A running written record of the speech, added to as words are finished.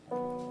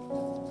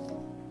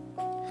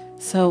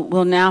So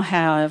we'll now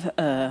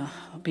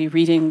be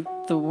reading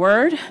the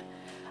word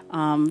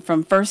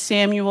from 1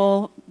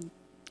 Samuel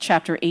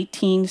chapter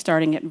 18,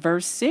 starting at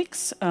verse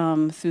 6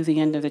 through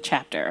the end of the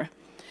chapter.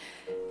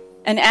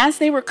 And as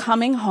they were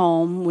coming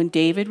home, when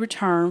David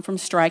returned from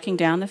striking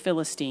down the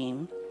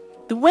Philistine,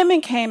 the women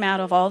came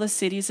out of all the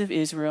cities of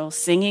Israel,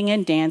 singing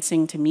and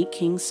dancing to meet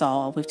King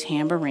Saul with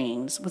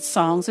tambourines, with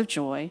songs of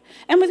joy,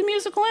 and with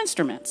musical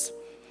instruments.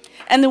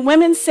 And the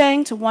women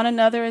sang to one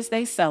another as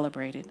they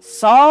celebrated,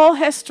 Saul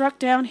has struck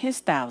down his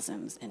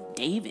thousands, and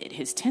David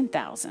his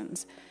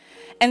 10,000s.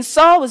 And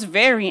Saul was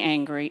very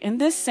angry, and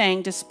this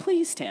saying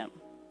displeased him.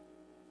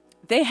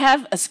 They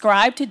have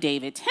ascribed to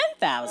David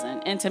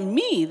 10,000, and to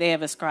me they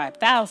have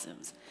ascribed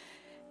thousands.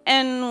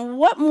 And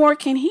what more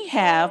can he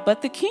have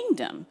but the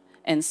kingdom?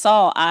 And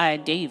Saul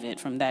eyed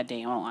David from that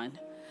day on.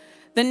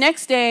 The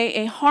next day,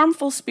 a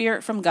harmful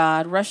spirit from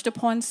God rushed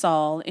upon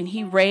Saul, and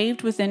he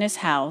raved within his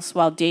house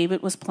while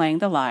David was playing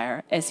the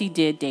lyre, as he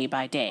did day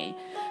by day.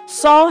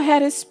 Saul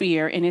had his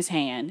spear in his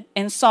hand,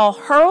 and Saul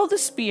hurled the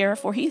spear,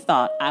 for he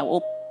thought, I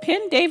will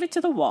pin David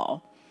to the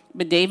wall.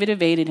 But David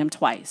evaded him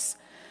twice.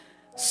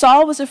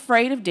 Saul was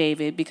afraid of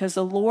David because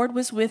the Lord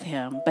was with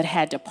him, but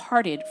had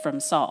departed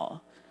from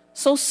Saul.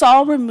 So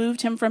Saul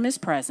removed him from his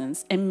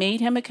presence and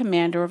made him a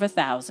commander of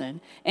 1,000,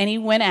 and he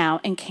went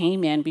out and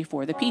came in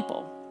before the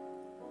people.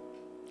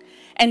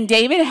 And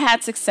David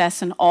had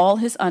success in all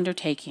his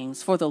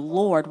undertakings, for the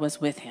Lord was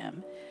with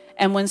him.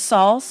 And when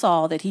Saul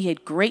saw that he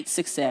had great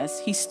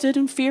success, he stood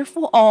in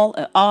fearful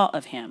awe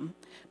of him.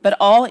 But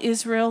all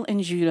Israel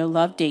and Judah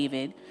loved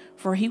David,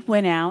 for he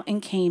went out and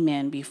came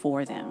in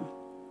before them.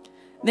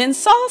 Then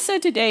Saul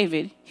said to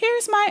David,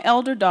 Here's my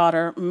elder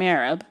daughter,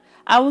 Merab.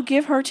 I will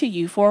give her to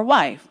you for a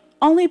wife.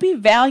 Only be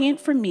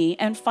valiant for me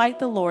and fight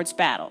the Lord's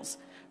battles.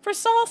 For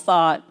Saul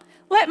thought,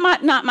 Let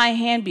not my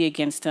hand be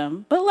against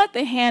him, but let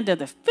the hand of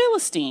the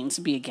Philistines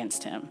be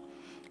against him.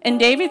 And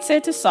David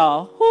said to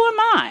Saul, Who am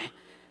I?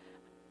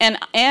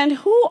 And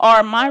who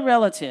are my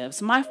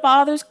relatives, my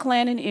father's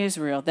clan in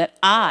Israel, that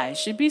I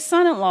should be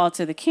son-in-law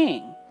to the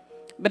king?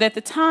 But at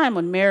the time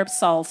when Merab,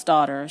 Saul's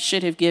daughter,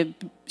 should have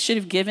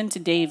given to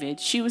David,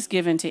 she was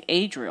given to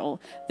Adriel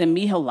the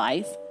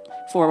Meholite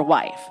for a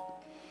wife.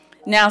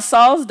 Now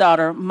Saul's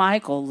daughter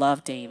Michal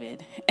loved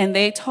David, and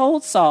they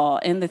told Saul,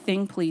 and the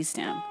thing pleased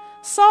him.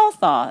 Saul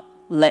thought,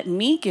 Let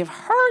me give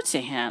her to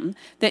him,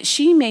 that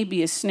she may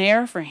be a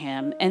snare for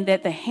him, and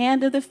that the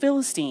hand of the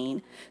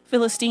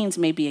Philistines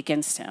may be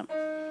against him.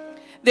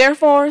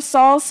 Therefore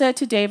Saul said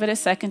to David a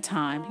second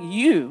time,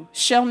 You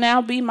shall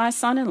now be my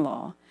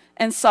son-in-law.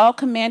 And Saul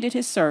commanded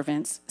his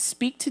servants,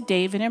 Speak to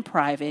David in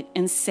private,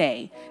 and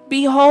say,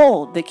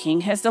 Behold, the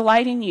king has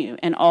delight in you,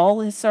 and all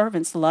his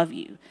servants love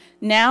you.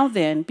 Now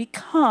then,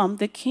 become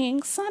the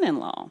king's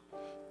son-in-law.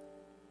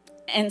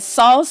 And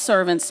Saul's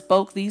servants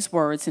spoke these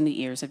words in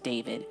the ears of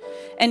David.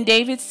 And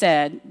David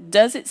said,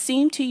 Does it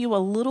seem to you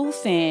a little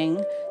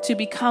thing to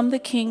become the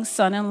king's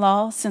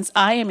son-in-law, since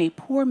I am a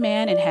poor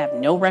man and have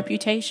no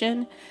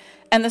reputation?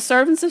 And the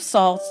servants of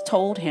Saul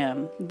told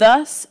him,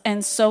 Thus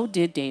and so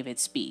did David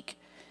speak.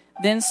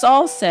 Then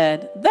Saul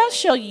said, Thus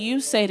shall you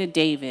say to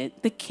David,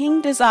 The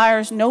king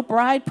desires no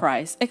bride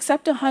price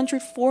except 100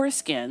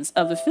 foreskins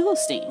of the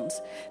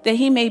Philistines, that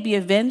he may be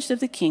avenged of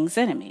the king's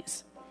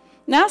enemies.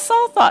 Now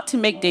Saul thought to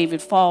make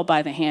David fall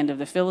by the hand of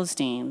the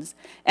Philistines.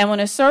 And when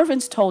his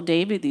servants told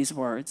David these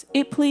words,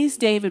 it pleased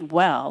David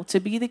well to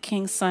be the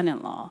king's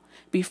son-in-law.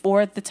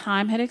 Before the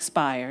time had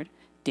expired,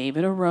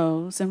 David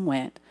arose and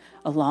went,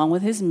 along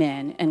with his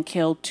men, and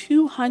killed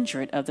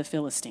 200 of the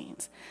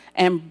Philistines.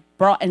 And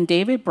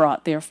David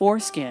brought their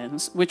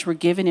foreskins, which were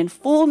given in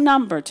full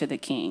number to the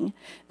king,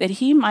 that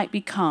he might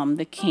become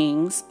the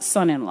king's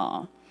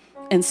son-in-law.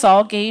 And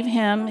Saul gave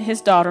him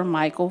his daughter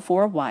Michal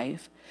for a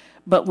wife.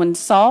 But when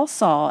Saul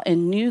saw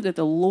and knew that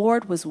the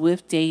Lord was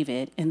with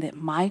David, and that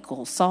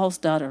Michal, Saul's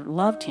daughter,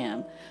 loved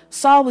him,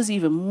 Saul was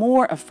even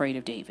more afraid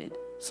of David.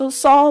 So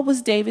Saul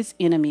was David's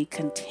enemy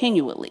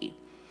continually.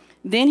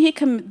 Then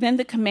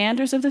the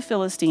commanders of the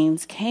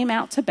Philistines came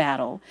out to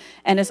battle,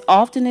 and as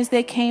often as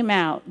they came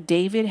out,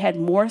 David had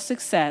more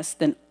success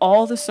than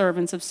all the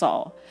servants of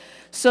Saul,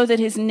 so that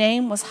his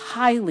name was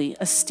highly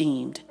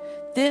esteemed.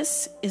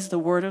 This is the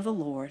word of the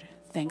Lord.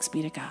 Thanks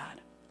be to God.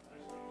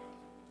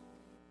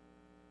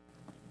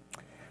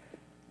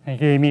 Thank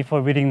you, Amy,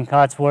 for reading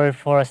God's word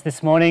for us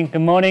this morning.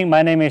 Good morning.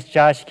 My name is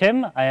Josh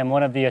Kim. I am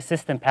one of the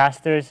assistant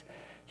pastors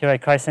here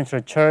at Christ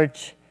Central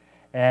Church.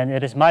 And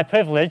it is my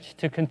privilege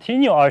to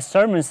continue our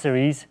sermon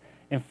series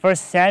in 1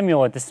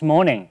 Samuel this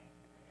morning.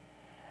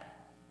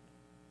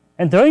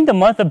 And during the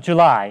month of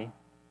July,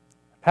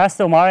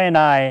 Pastor Omari and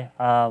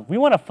I, we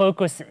want to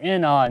focus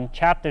in on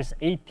chapters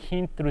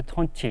 18 through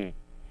 20,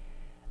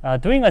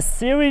 doing a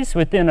series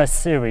within a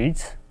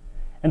series.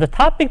 And the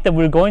topic that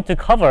we're going to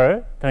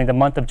cover during the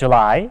month of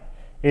July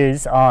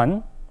is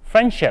on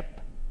friendship.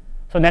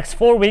 So next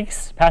 4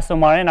 weeks, Pastor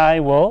Omari and I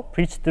will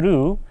preach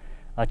through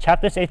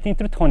chapters 18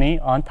 through 20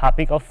 on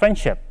topic of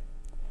friendship.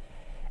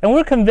 And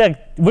we're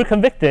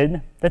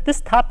convicted that this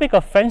topic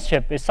of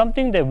friendship is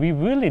something that we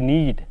really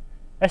need,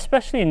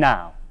 especially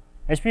now.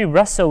 as we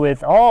wrestle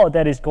with all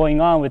that is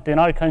going on within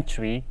our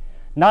country,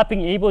 not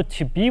being able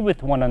to be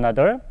with one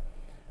another,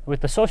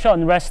 with the social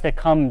unrest that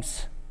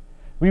comes,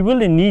 we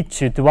really need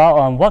to dwell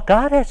on what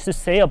God has to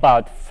say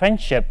about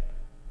friendship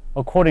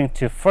according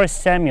to 1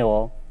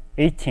 Samuel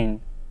 18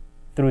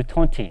 through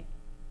 20.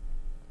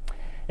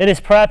 It is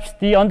perhaps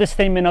the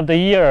understatement of the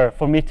year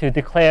for me to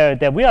declare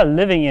that we are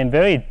living in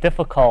very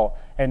difficult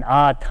and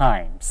odd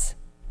times.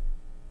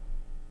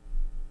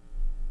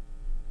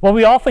 What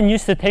we often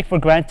used to take for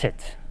granted,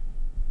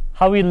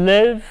 how we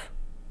live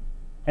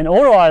and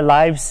order our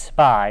lives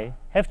by,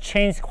 have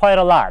changed quite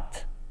a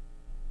lot.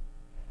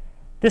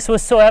 This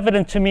was so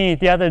evident to me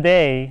the other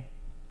day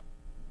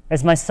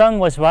as my son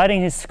was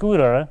riding his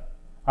scooter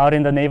out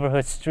in the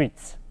neighborhood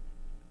streets.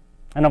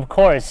 And of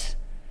course,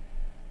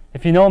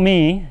 if you know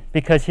me,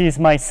 because he's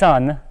my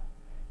son,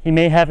 he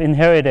may have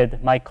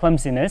inherited my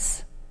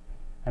clumsiness,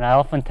 and I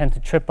often tend to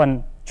trip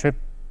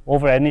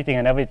over anything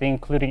and everything,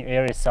 including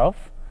air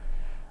itself.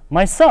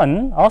 My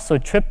son also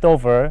tripped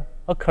over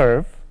a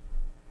curve,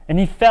 and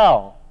he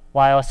fell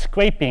while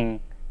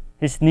scraping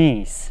his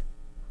knees.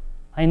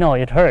 I know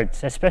it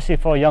hurts, especially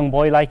for a young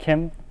boy like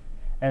him,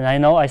 and I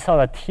know I saw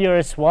the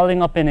tears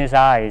welling up in his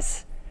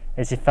eyes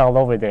as he fell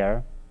over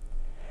there.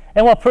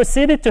 And what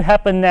proceeded to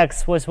happen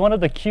next was one of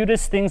the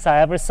cutest things I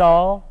ever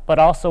saw, but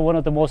also one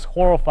of the most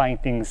horrifying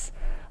things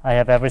I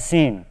have ever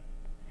seen.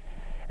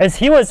 As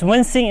he was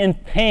wincing in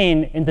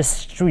pain in the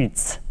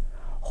streets,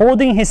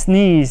 holding his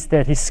knees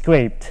that he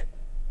scraped,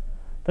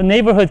 the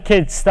neighborhood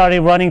kids started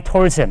running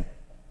towards him.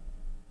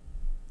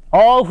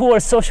 All who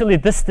are socially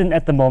distant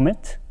at the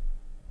moment,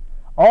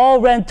 all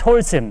ran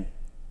towards him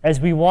as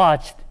we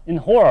watched in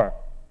horror.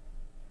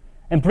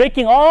 And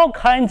breaking all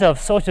kinds of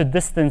social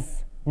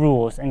distance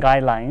rules and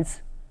guidelines,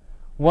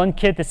 one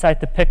kid decided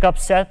to pick up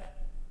Seth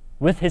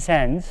with his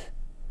hands.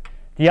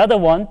 The other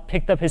one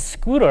picked up his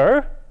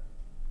scooter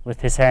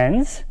with his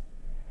hands.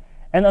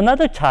 And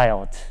another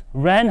child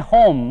ran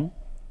home,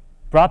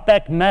 brought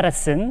back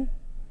medicine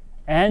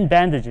and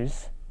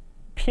bandages,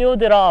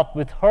 peeled it off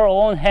with her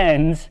own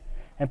hands,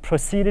 and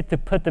proceeded to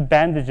put the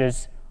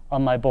bandages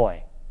on my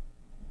boy.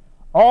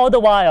 All the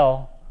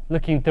while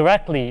looking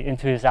directly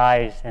into his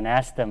eyes and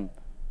asked him,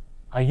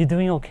 "Are you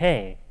doing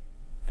okay?"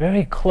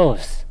 Very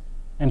close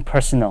and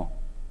personal.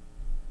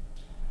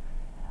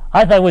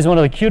 I thought it was one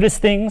of the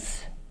cutest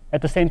things,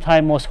 at the same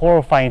time most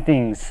horrifying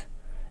things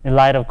in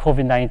light of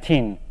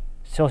COVID-19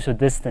 social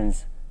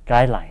distance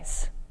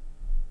guidelines.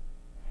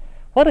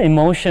 What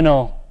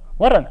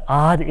an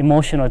odd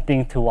emotional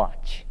thing to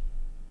watch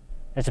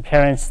as the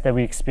parents that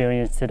we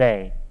experience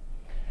today.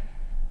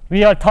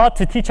 We are taught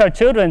to teach our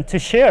children to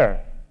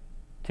share,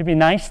 to be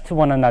nice to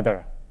one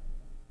another,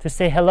 to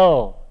say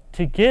hello,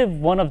 to give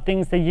one of the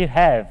things that you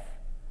have.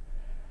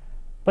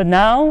 But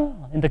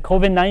now, in the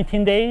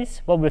COVID-19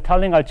 days, what we're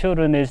telling our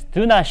children is,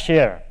 do not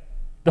share.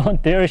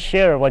 Don't dare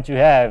share what you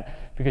have,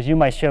 because you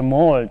might share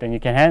more than you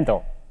can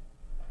handle.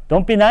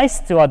 Don't be nice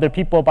to other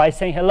people by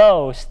saying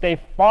hello. Stay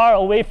far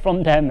away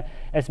from them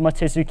as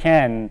much as you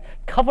can.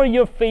 Cover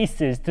your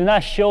faces. Do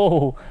not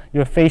show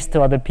your face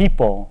to other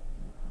people.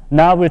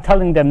 Now we're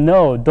telling them,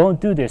 no, don't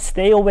do this.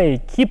 Stay away.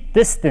 Keep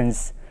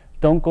distance.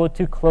 Don't go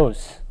too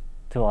close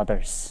to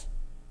others.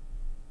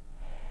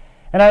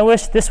 And I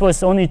wish this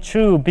was only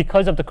true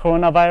because of the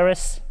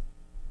coronavirus.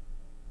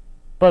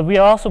 But we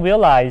also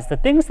realize the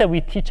things that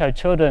we teach our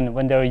children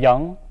when they're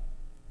young,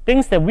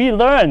 things that we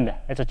learned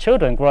as a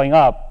children growing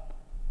up,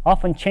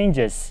 often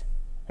changes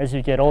as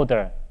we get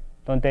older,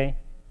 don't they?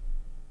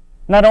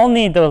 Not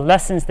only the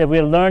lessons that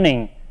we're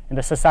learning in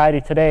the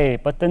society today,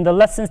 but then the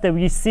lessons that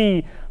we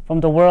see from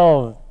the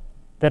world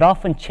that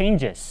often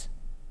changes.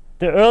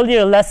 The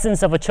earlier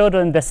lessons of a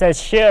children that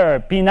says share,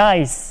 be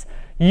nice,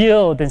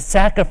 yield, and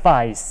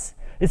sacrifice.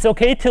 It's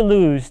okay to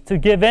lose, to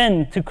give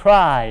in, to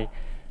cry,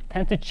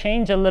 tend to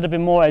change a little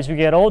bit more as we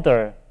get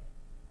older.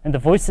 And the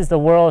voices of the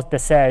world that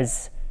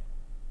says,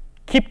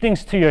 keep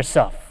things to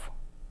yourself.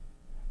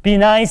 Be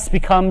nice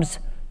becomes,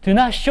 do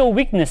not show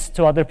weakness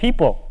to other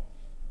people.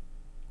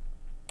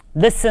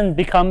 Listen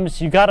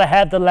becomes, you gotta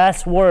have the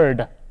last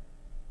word.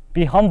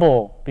 Be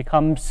humble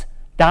becomes,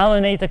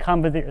 dominate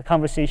the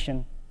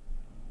conversation.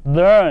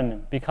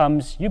 Learn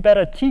becomes, you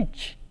better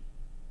teach.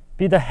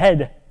 Be the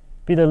head,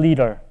 be the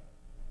leader.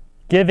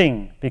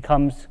 Giving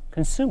becomes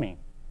consuming.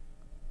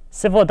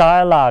 Civil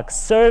dialogue,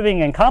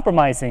 serving, and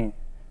compromising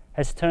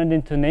has turned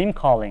into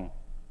name-calling,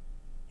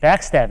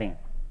 backstabbing,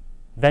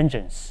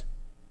 vengeance.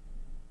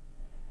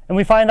 And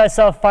we find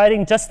ourselves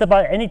fighting just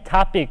about any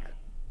topic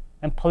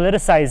and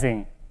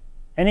politicizing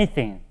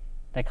anything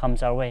that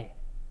comes our way.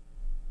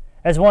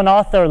 As one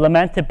author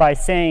lamented by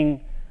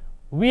saying,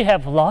 we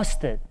have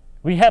lost it.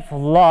 We have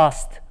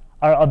lost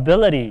our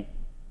ability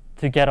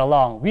to get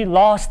along. We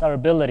lost our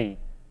ability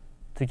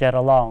to get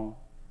along.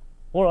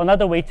 Or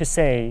another way to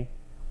say,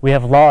 we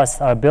have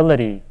lost our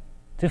ability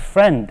to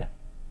friend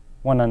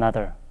one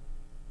another,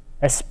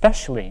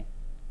 especially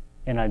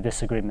in our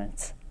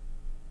disagreements.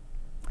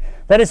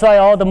 That is why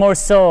all the more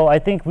so, I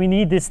think we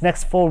need these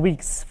next 4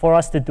 weeks for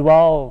us to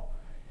dwell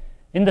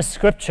in the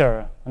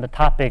scripture on the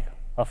topic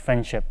of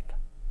friendship.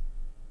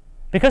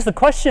 Because the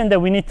question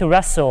that we need to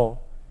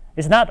wrestle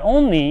is not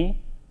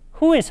only,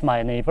 who is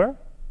my neighbor?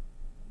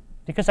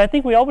 Because I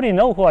think we already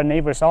know who our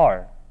neighbors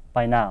are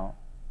by now.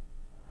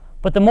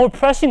 But the more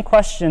pressing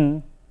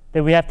question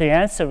that we have to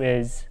answer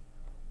is,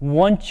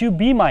 won't you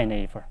be my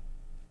neighbor?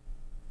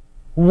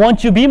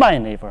 Won't you be my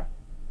neighbor?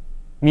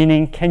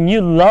 Meaning, can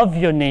you love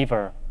your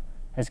neighbor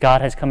as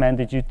God has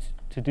commanded you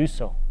to do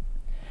so?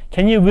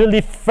 Can you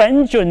really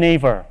friend your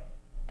neighbor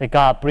that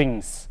God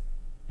brings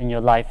in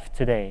your life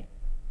today?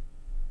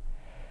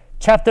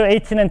 Chapter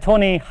 18 and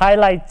 20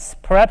 highlights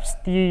perhaps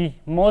the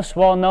most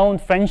well-known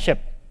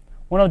friendship,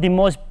 one of the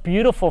most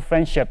beautiful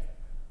friendship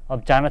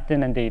of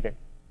Jonathan and David.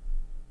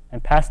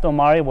 And Pastor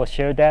Omari will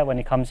share that when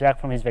he comes back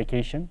from his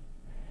vacation.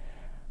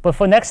 But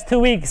for next 2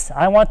 weeks,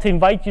 I want to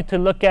invite you to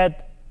look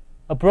at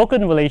a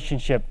broken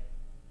relationship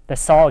that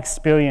Saul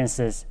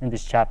experiences in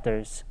these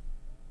chapters.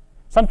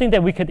 Something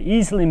that we could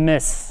easily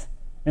miss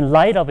in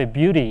light of the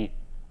beauty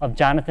of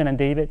Jonathan and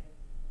David.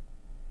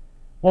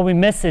 What we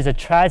miss is a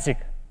tragic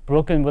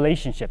broken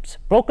relationships,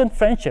 broken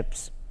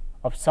friendships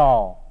of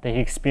Saul that he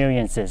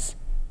experiences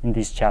in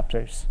these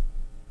chapters.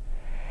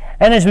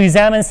 And as we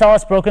examine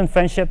Saul's broken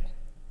friendship,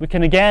 we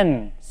can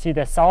again see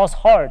that Saul's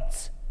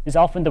heart is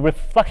often the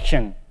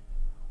reflection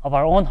of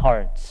our own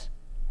hearts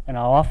and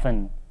are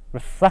often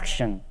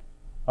reflection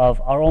of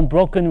our own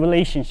broken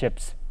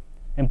relationships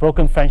and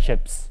broken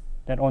friendships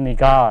that only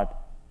God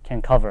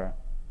can cover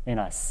in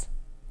us.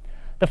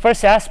 The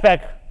first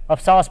aspect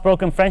of Saul's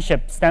broken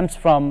friendship stems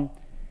from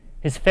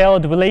his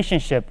failed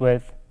relationship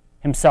with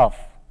himself.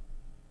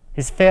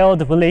 His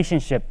failed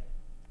relationship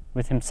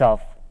with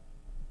himself.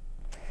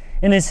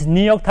 In his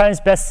New York Times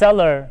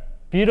bestseller,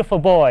 Beautiful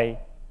Boy,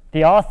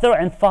 the author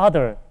and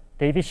father,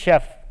 David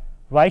Sheff,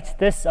 writes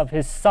this of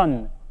his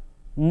son,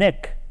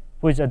 Nick,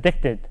 who is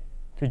addicted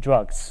to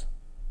drugs.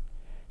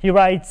 He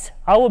writes,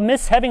 I will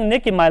miss having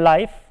Nick in my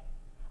life.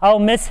 I will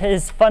miss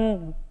his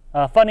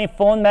funny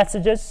phone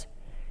messages,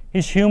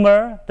 his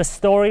humor, the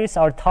stories,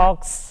 our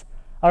talks,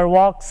 our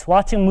walks,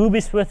 watching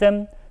movies with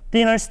him,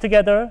 dinners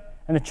together,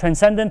 and the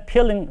transcendent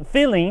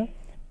feeling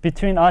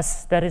between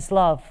us that is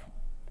love.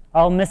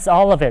 I'll miss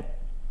all of it.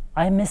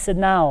 I miss it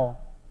now.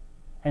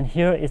 And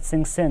here it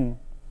sinks in.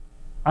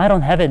 I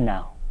don't have it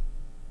now.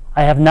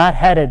 I have not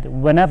had it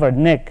whenever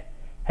Nick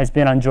has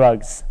been on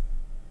drugs.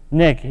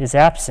 Nick is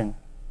absent.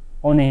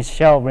 Only his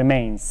shell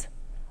remains.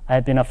 I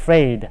have been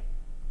afraid,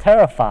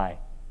 terrified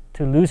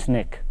to lose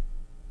Nick,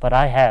 but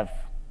I have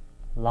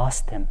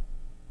lost him.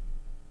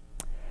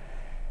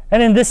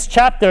 And in this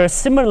chapter,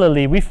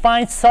 similarly, we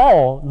find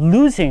Saul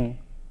losing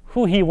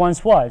who he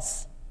once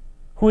was,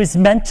 who is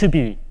meant to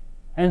be,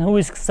 and who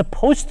is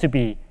supposed to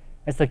be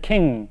as the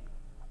king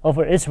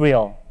over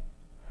Israel.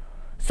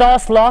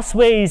 Saul's lost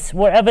ways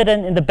were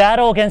evident in the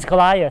battle against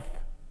Goliath.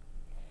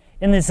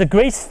 And it's a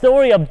great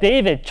story of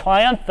David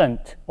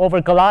triumphant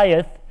over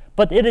Goliath,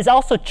 but it is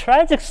also a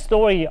tragic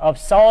story of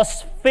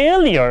Saul's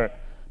failure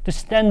to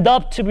stand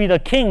up to be the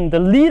king, the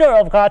leader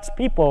of God's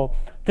people,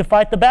 to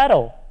fight the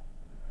battle.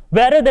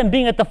 Rather than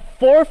being at the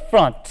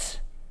forefront,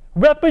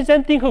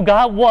 representing who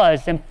God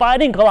was and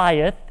fighting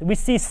Goliath, we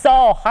see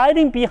Saul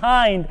hiding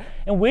behind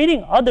and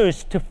waiting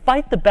others to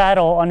fight the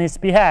battle on his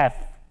behalf.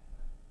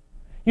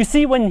 You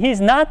see, when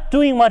he's not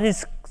doing what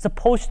he's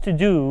supposed to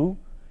do,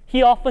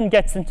 he often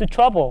gets into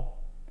trouble.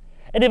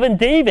 And even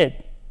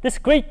David, this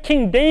great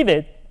King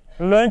David,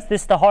 learns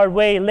this the hard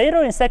way.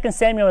 Later in 2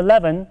 Samuel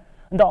 11,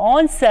 in the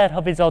onset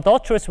of his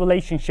adulterous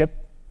relationship,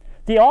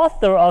 the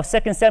author of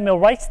 2 Samuel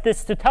writes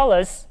this to tell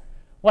us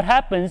what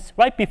happens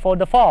right before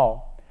the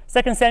fall.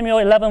 2 Samuel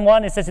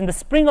 11:1, it says, in the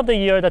spring of the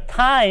year, the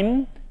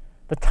time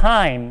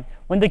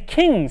when the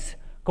kings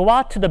go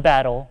out to the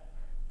battle,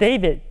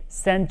 David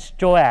sent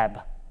Joab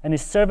and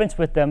his servants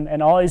with them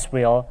and all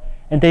Israel,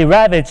 and they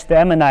ravaged the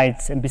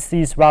Ammonites and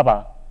besieged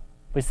Rabbah.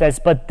 It says,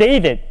 but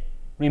David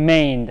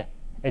remained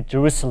at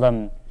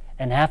Jerusalem,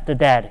 and after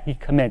that he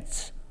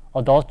commits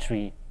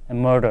adultery and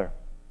murder.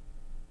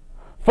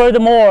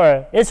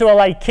 Furthermore,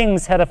 Israelite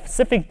kings had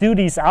specific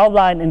duties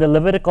outlined in the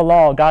Levitical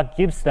law God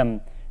gives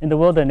them in the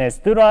wilderness.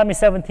 Deuteronomy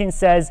 17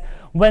 says,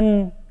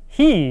 when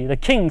he, the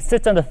king,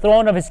 sits on the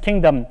throne of his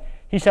kingdom,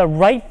 he shall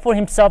write for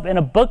himself in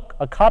a book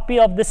a copy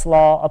of this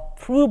law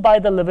approved by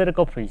the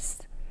Levitical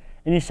priest.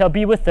 And he shall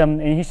be with them,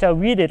 and he shall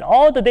read it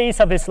all the days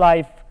of his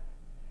life.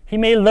 He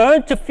may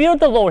learn to fear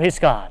the Lord his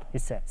God,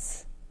 it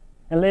says.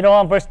 And later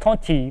on, verse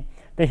 20,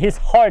 that his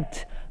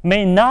heart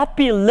may not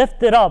be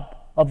lifted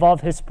up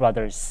above his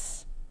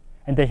brothers,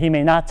 and that he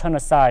may not turn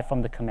aside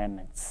from the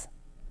commandments.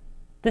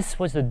 This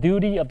was the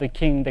duty of the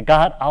king that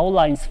God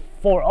outlines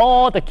for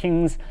all the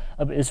kings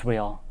of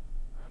Israel.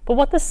 But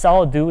what does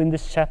Saul do in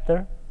this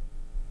chapter?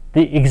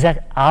 The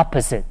exact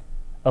opposite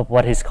of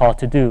what he's called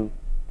to do.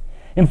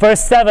 In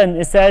verse 7,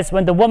 it says,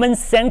 when the women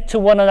sang to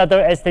one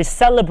another as they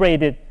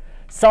celebrated,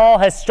 Saul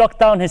has struck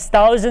down his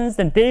thousands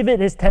and David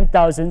his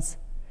 10,000s.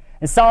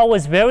 And Saul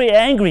was very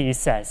angry, he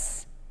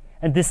says.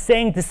 And this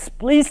saying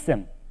displeased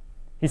him,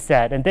 he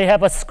said. And they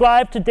have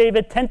ascribed to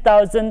David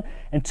 10,000,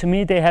 and to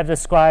me they have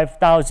ascribed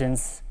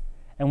thousands.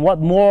 And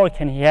what more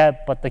can he have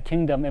but the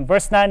kingdom? In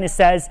verse 9 it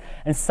says,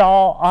 and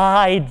Saul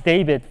eyed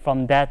David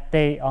from that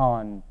day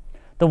on.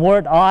 The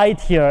word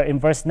eyed here in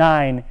verse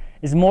 9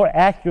 is more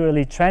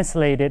accurately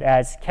translated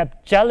as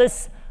kept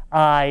jealous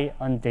eye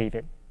on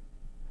David.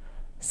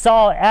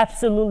 Saul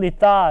absolutely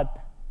thought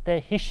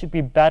that he should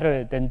be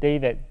better than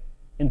David,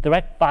 in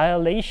direct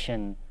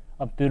violation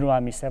of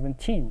Deuteronomy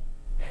 17.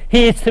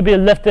 He is to be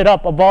lifted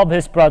up above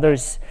his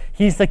brothers.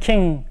 He's the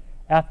king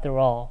after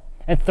all.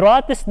 And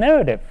throughout this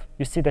narrative,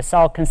 you see that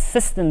Saul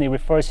consistently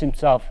refers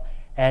himself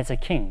as a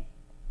king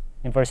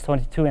in verse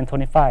 22 and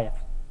 25.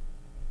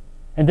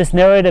 And this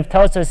narrative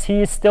tells us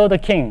he is still the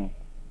king,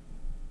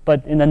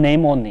 but in the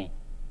name only.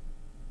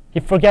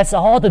 He forgets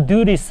all the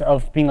duties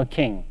of being a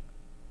king.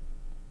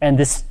 And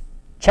this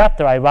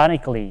chapter,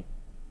 ironically,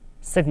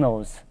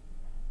 signals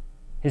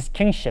his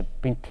kingship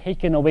being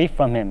taken away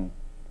from him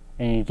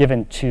and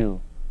given to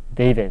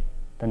David,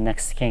 the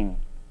next king.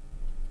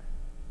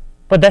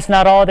 But that's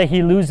not all that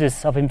he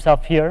loses of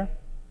himself here.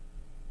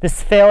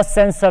 This failed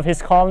sense of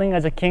his calling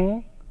as a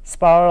king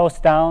spirals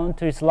down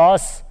to his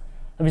loss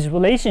of his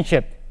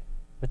relationship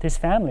with his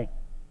family.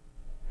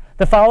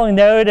 The following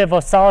narrative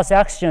of Saul's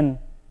action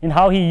in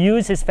how he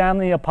used his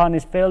family upon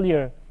his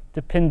failure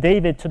to pin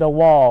David to the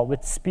wall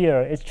with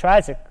spear is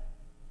tragic.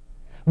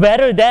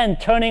 Rather than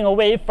turning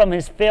away from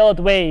his failed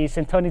ways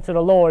and turning to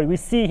the Lord, we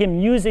see him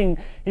using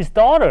his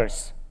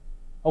daughters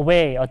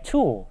a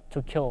tool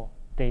to kill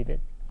David.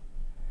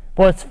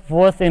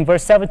 Both in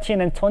verse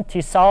 17 and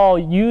 20, Saul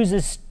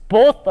uses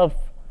both of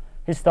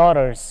his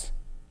daughters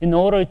in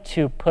order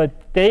to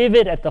put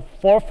David at the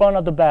forefront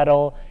of the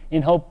battle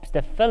in hopes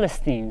that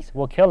Philistines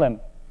will kill him.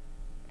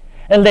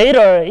 And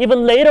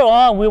even later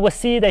on, we will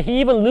see that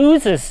he even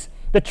loses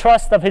the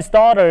trust of his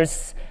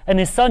daughters and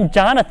his son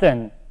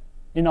Jonathan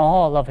in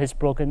all of his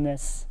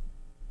brokenness.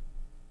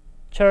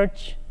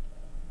 Church,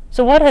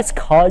 so what has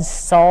caused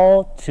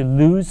Saul to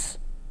lose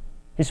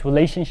his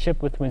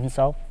relationship with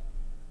himself?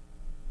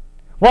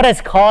 What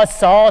has caused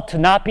Saul to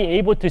not be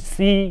able to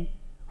see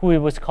who he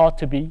was called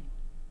to be?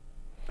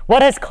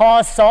 What has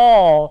caused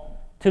Saul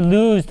to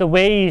lose the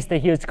ways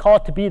that he was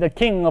called to be the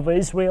king of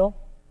Israel?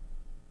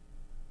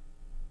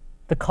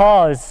 The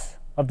cause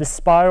of the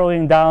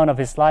spiraling down of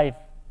his life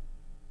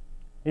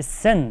is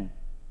sin,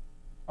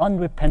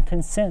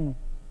 unrepentant sin.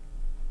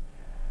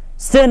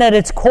 Sin at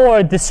its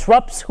core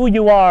disrupts who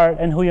you are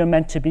and who you're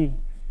meant to be.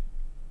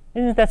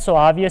 Isn't that so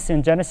obvious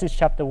in Genesis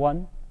chapter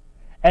 1?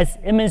 As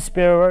image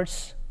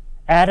bearers,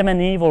 Adam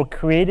and Eve were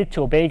created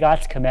to obey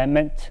God's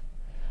commandment.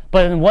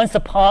 But once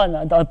upon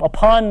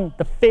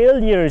the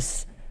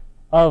failures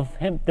of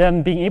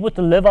them being able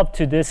to live up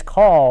to this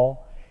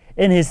call,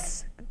 in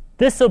his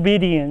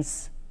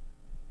disobedience,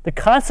 the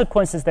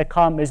consequences that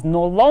come is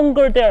no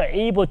longer they're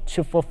able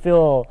to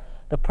fulfill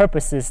the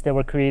purposes they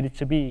were created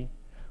to be,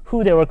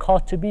 who they were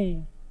called to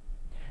be.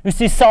 You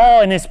see,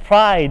 Saul in his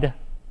pride,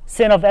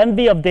 sin of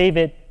envy of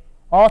David,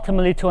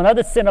 ultimately to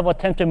another sin of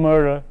attempted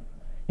murder,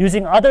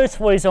 using others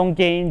for his own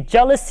gain,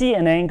 jealousy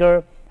and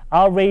anger,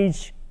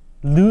 outrage,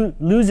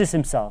 loses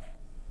himself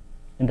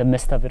in the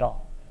midst of it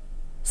all.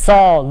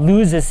 Saul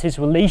loses his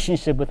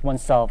relationship with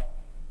oneself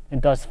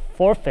and thus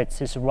forfeits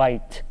his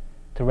right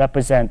to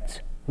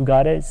represent who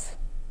God is.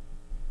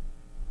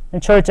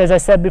 In church, as I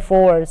said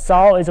before,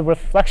 Saul is a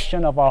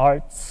reflection of our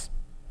hearts.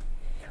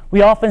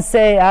 We often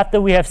say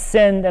after we have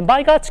sinned, and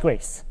by God's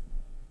grace,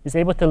 is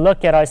able to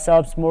look at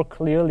ourselves more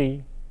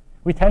clearly,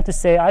 we tend to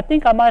say, I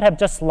think I might have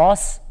just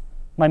lost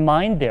my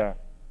mind there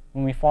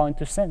when we fall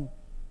into sin.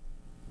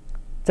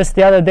 Just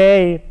the other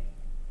day,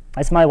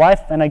 as my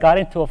wife and I got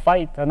into a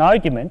fight, an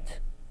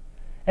argument,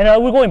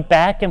 and we're going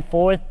back and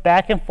forth,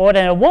 and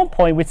at one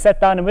point we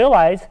sat down and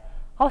realized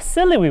how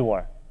silly we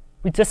were.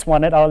 We just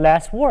wanted our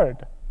last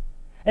word.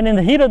 And in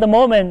the heat of the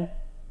moment,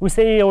 we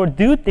say or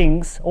do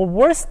things, or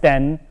worse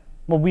than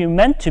what we were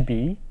meant to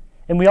be,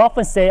 and we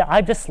often say,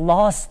 I've just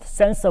lost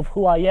sense of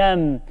who I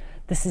am.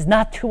 This is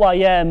not who I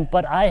am,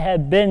 but I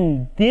have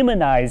been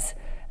demonized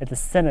as the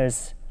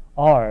sinners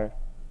are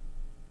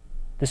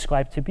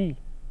described to be.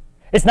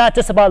 It's not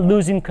just about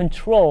losing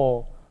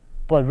control,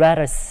 but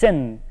rather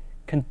sin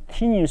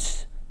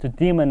continues to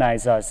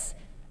demonize us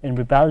in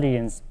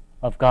rebellions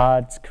of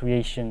God's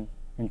creation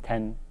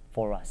intent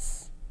for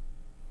us.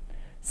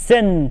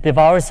 Sin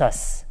devours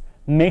us,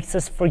 makes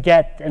us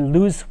forget and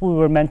lose who we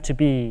were meant to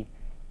be.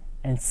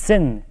 And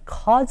sin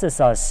causes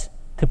us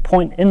to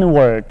point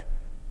inward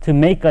to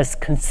make us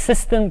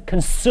consistent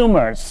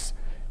consumers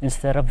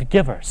instead of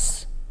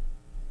givers.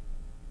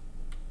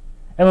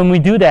 And when we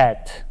do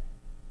that,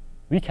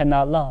 we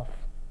cannot love.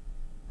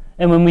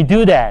 And when we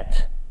do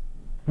that,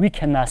 we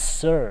cannot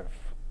serve.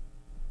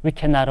 We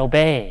cannot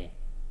obey.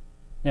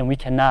 And we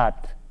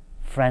cannot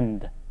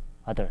friend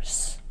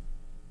others.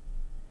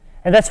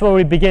 And that's where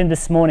we begin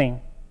this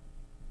morning.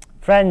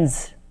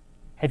 Friends,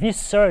 have you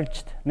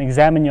searched and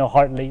examined your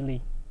heart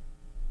lately?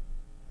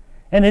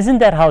 And isn't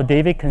that how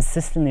David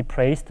consistently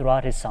prays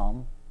throughout his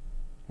psalm?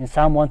 In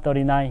Psalm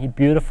 139, he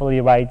beautifully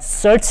writes,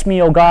 Search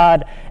me, O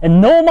God, and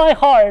know my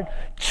heart.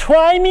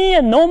 Try me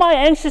and know my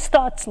anxious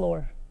thoughts,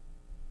 Lord.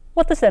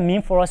 What does that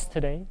mean for us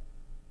today?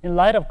 In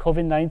light of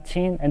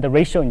COVID-19 and the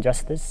racial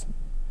injustice,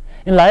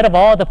 in light of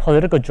all the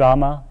political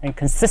drama and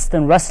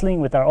consistent wrestling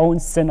with our own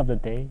sin of the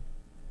day,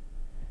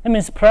 it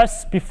means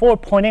perhaps before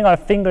pointing our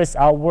fingers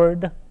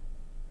outward,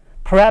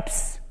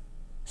 perhaps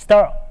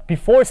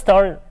before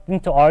starting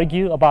to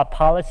argue about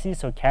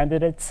policies or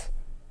candidates,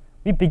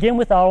 we begin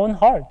with our own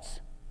hearts,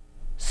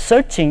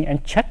 searching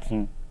and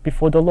checking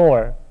before the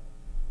Lord.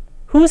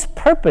 Whose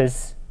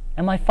purpose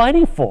am I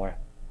fighting for?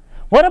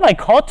 What am I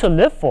called to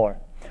live for?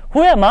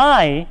 Who am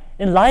I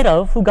in light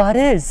of who God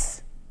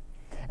is?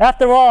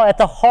 After all, at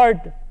the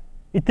heart,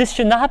 this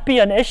should not be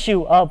an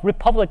issue of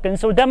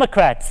Republicans or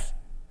Democrats.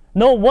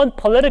 No one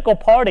political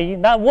party,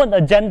 not one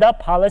agenda,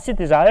 policy,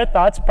 desire,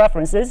 thoughts,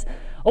 preferences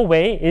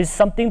away is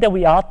something that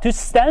we ought to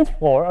stand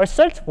for or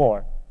search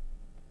for.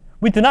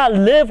 We do not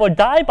live or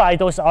die by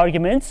those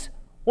arguments,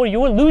 or you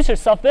will lose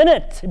yourself in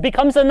it. It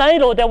becomes an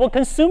idol that will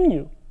consume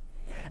you.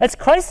 As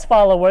Christ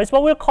followers,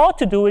 what we're called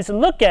to do is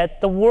look at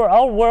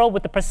our world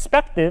with the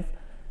perspective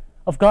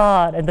of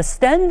God and the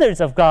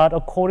standards of God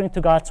according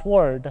to God's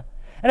word.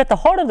 And at the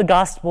heart of the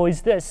gospel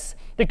is this,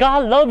 that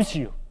God loves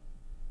you.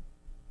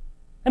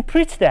 And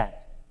preach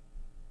that.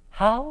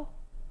 How?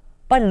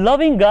 By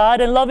loving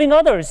God and loving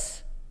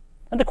others.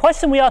 And the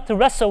question we ought to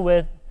wrestle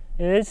with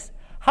is,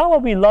 how are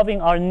we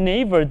loving our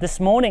neighbor this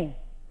morning?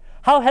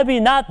 How have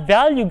we not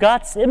valued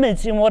God's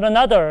image in one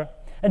another?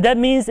 And that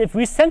means if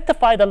we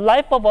sanctify the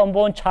life of our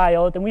unborn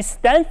child, and we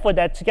stand for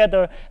that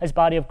together as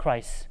body of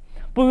Christ.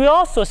 But we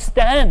also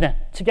stand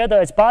together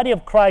as body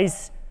of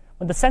Christ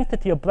when the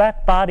sanctity of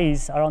black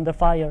bodies are under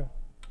fire.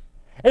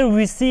 And if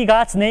we see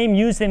God's name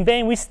used in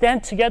vain, we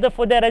stand together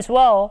for that as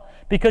well,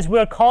 because we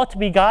are called to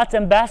be God's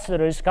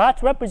ambassadors,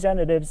 God's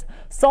representatives,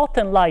 salt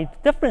and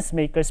light, difference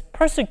makers,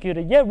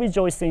 persecuted yet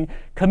rejoicing,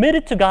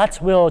 committed to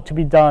God's will to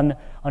be done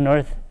on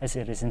earth as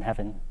it is in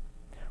heaven.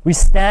 We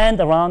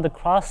stand around the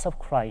cross of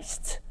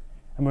Christ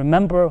and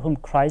remember whom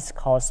Christ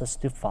calls us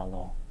to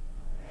follow.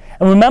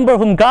 And remember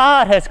whom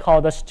God has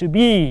called us to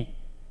be.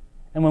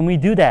 And when we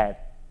do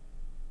that,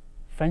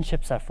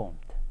 friendships are formed.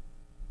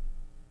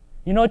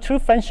 You know, true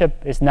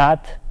friendship is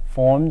not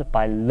formed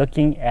by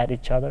looking at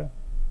each other.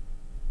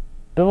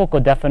 Biblical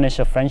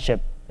definition of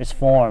friendship is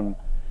formed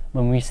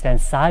when we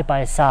stand side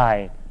by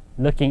side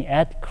looking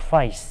at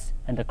Christ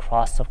and the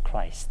cross of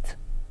Christ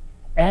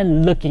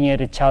and looking at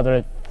each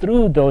other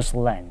through those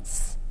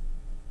lenses.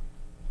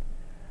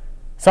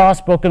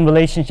 Saul's broken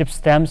relationship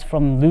stems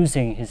from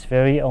losing his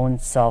very own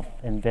self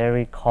and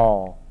very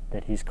call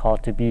that he's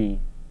called to be.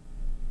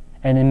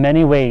 And in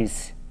many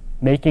ways,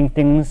 making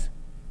things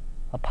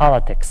a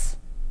politics,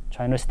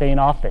 trying to stay in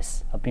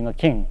office of being a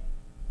king,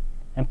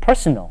 and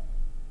personal,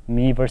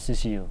 me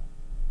versus you,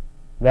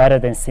 rather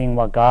than seeing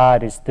what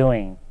God is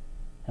doing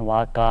and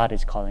what God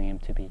is calling him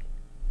to be.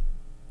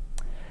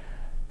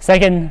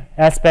 Second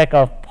aspect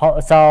of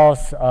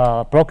Saul's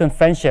broken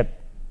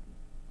friendship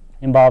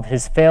involved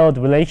his failed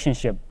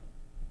relationship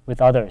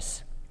with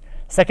others.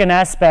 Second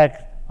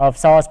aspect of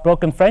Saul's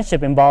broken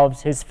friendship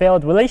involves his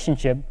failed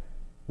relationship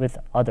with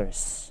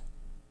others.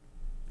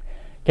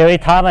 Gary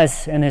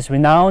Thomas, in his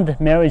renowned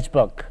marriage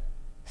book,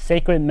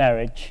 Sacred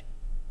Marriage,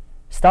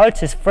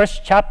 starts his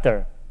first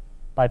chapter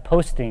by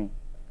posing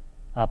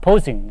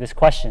this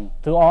question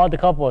to all the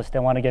couples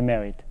that want to get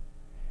married.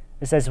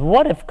 It says,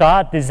 what if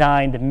God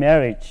designed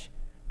marriage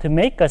to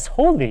make us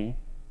holy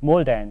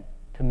more than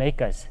to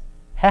make us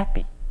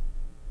happy?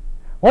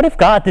 What if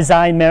God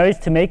designed marriage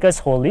to make us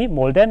holy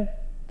more than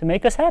to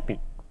make us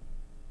happy?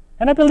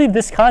 And I believe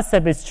this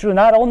concept is true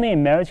not only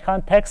in marriage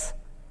context,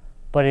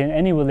 but in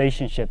any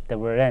relationship that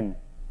we're in.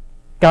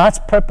 God's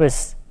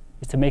purpose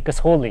is to make us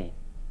holy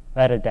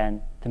rather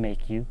than to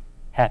make you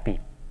happy.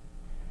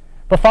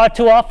 But far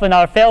too often,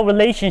 our failed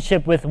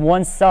relationship with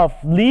oneself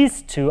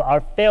leads to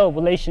our failed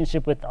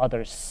relationship with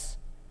others.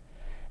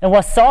 And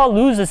what Saul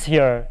loses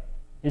here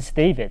is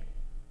David,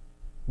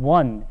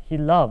 one he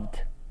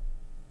loved.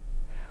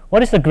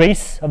 What is the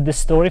grace of this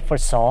story for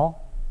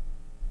Saul?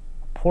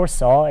 Poor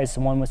Saul, as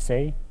one would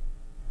say.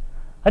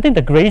 I think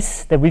the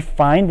grace that we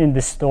find in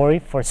this story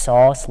for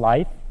Saul's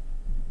life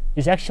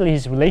is actually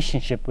his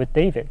relationship with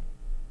David.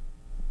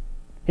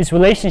 His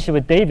relationship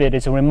with David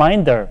is a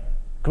reminder,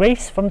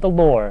 grace from the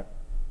Lord,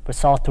 for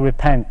Saul to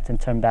repent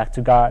and turn back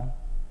to God.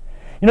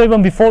 You know,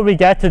 even before we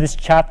get to this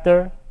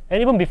chapter,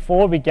 and even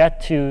before we get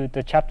to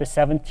the chapter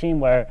 17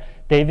 where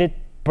David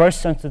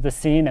bursts onto the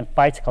scene and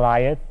fights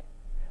Goliath,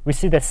 we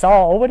see that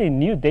Saul already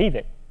knew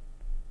David.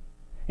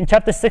 In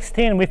chapter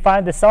 16, we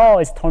find that Saul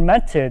is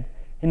tormented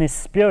in his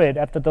spirit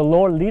after the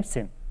Lord leaves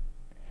him.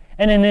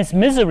 And in his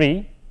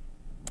misery,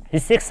 he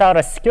seeks out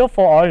a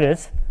skillful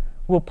artist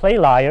who will play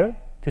lyre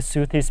to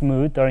soothe his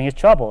mood during his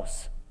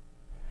troubles.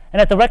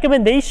 And at the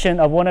recommendation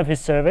of one of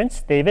his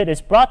servants, David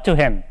is brought to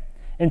him.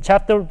 In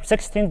chapter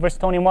 16, verse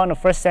 21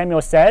 of 1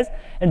 Samuel says,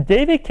 and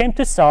David came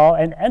to Saul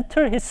and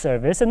entered his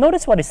service. And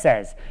notice what it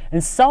says.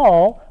 And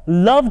Saul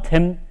loved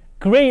him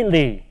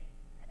greatly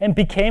and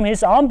became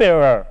his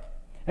armbearer.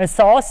 And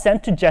Saul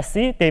sent to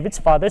Jesse, David's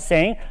father,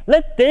 saying,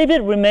 let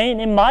David remain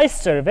in my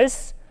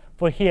service,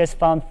 for he has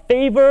found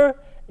favor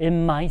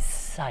in my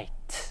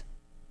sight.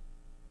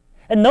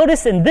 And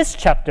notice in this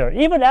chapter,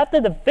 even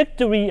after the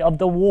victory of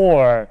the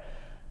war,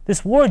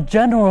 this war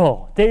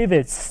general,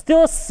 David,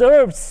 still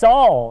served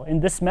Saul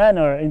in this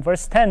manner. In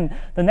verse 10,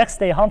 the next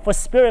day, a harmful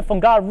spirit from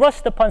God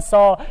rushed upon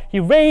Saul. He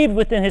raved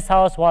within his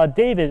house while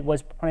David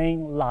was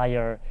playing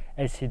lyre,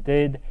 as he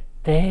did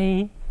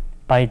day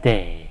by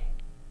day.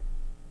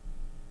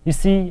 You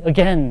see,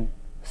 again,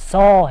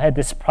 Saul had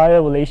this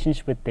prior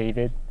relationship with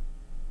David,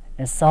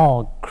 and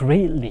Saul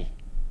greatly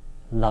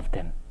loved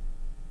him.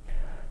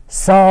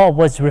 Saul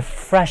was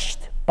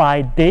refreshed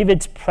by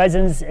David's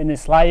presence in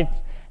his life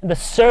and the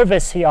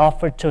service he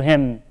offered to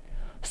him.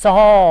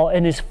 Saul,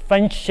 in his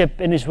friendship,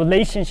 in his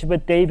relationship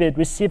with David,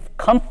 received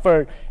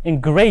comfort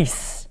and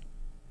grace.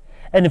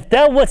 And if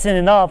that wasn't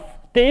enough,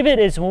 David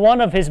is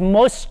one of his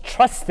most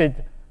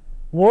trusted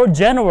war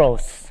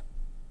generals.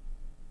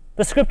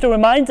 The scripture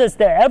reminds us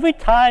that every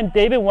time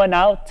David went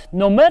out,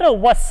 no matter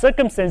what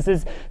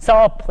circumstances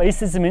Saul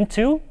places him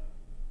into,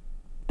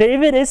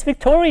 David is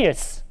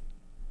victorious.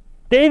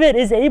 David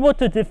is able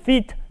to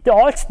defeat the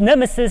arch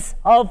nemesis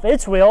of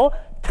Israel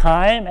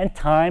time and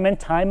time and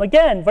time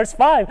again. Verse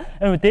 5,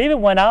 and David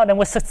went out and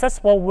was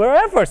successful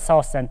wherever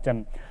Saul sent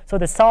him. So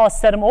that Saul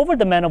set him over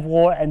the men of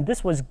war, and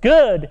this was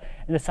good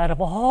in the sight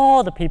of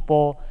all the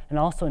people and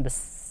also in the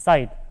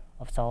sight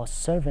of Saul's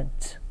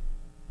servant.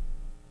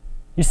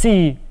 You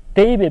see,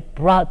 David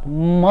brought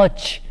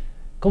much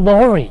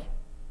glory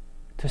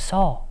to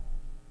Saul.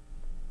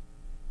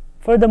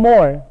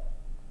 Furthermore,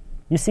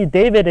 you see,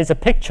 David is a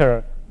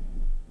picture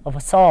of a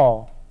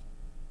Saul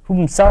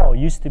whom Saul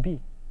used to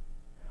be.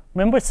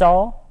 Remember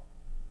Saul?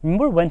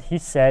 Remember when he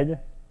said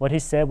what he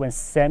said when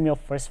Samuel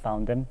first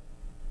found him?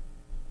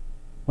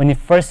 When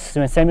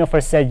Samuel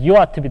first said, "You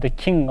ought to be the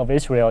king of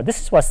Israel."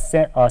 This is what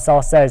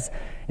Saul says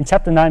in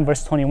chapter 9,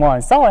 verse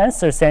 21. Saul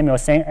answered Samuel,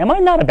 saying, "Am I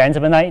not a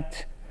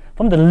Benjaminite,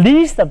 from the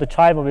least of the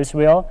tribe of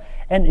Israel?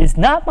 And is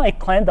not my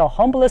clan the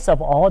humblest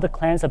of all the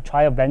clans of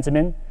tribe of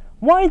Benjamin?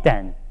 Why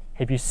then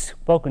have you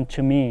spoken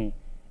to me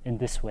in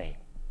this way?"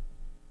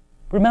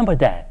 Remember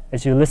that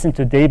as you listen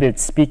to David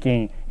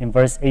speaking in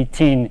verse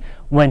 18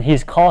 when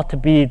he's called to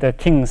be the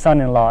king's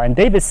son-in-law. And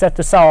David said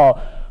to Saul,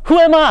 "Who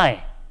am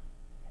I?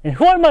 And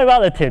who are my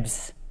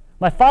relatives,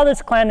 my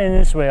father's clan in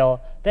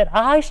Israel, that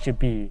I should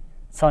be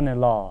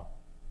son-in-law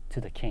to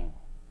the king?"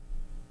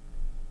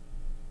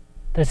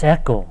 There's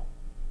echo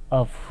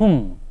of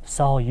whom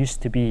Saul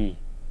used to be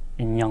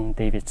in young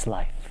David's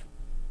life.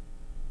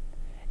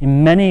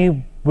 In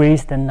many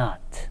ways than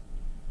not,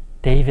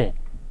 David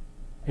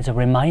is a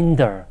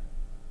reminder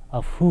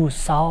of who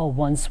Saul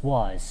once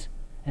was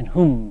and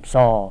whom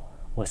Saul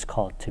was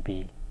called to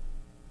be.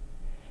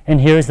 And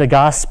here's the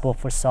gospel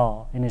for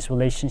Saul in his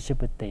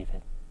relationship with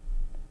David.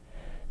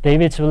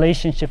 David's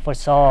relationship for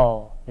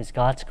Saul is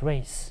God's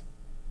grace,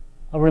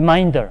 a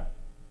reminder,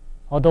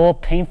 although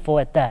painful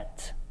at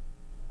that,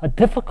 a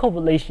difficult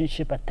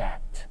relationship at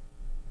that.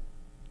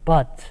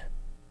 But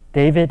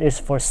David is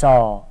for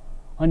Saul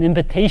an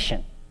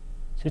invitation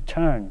to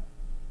turn,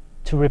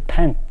 to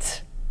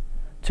repent,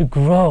 to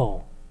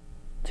grow,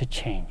 to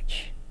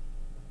change.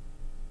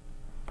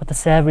 But the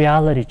sad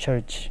reality,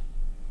 church,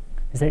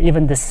 is that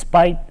even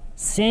despite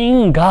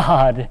seeing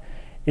God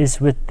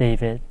is with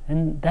David,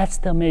 and that's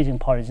the amazing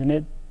part, isn't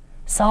it?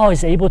 Saul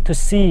is able to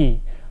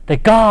see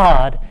that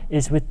God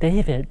is with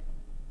David,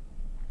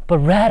 but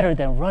rather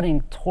than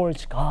running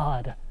towards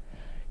God,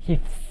 he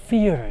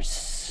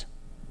fears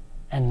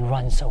and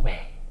runs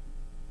away.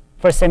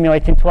 1 Samuel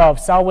 18:12,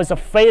 Saul was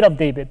afraid of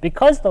David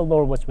because the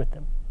Lord was with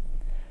him.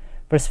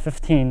 Verse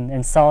 15,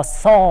 and Saul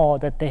saw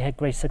that they had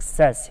great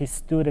success. He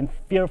stood in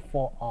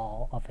fearful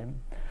awe of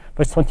him.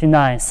 Verse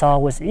 29,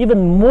 Saul was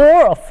even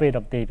more afraid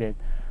of David.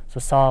 So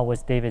Saul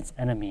was David's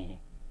enemy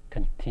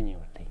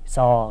continually.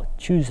 Saul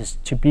chooses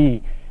to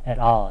be at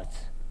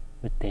odds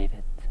with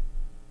David.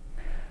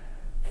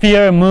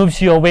 Fear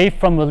moves you away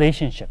from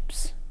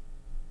relationships.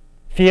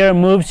 Fear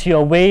moves you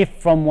away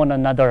from one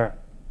another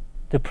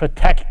to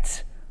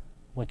protect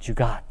what you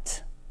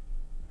got.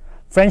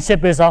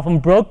 Friendship is often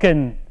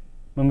broken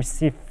when we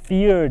see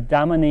fear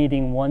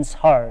dominating one's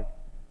heart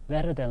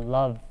rather than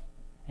love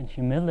and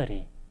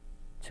humility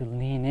to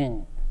lean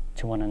in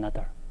to one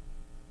another.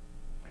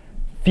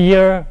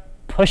 Fear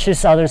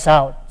pushes others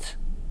out.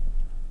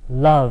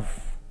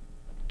 Love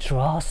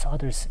draws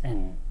others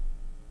in.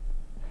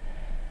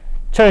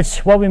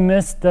 Church, what we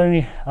miss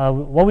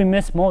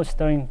most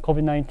during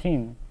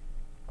COVID-19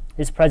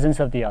 is presence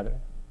of the other.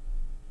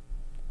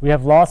 We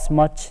have lost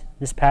much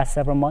this past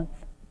several months,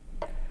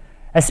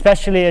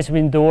 especially as we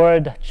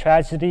endured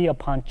tragedy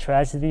upon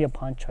tragedy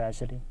upon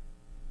tragedy.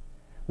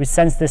 We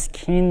sense this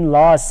keen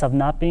loss of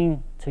not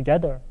being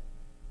together.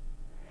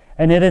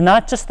 And it is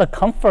not just the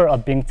comfort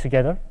of being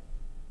together.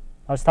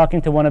 I was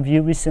talking to one of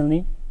you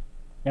recently,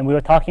 and we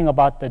were talking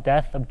about the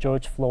death of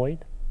George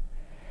Floyd.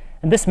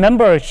 And this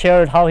member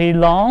shared how he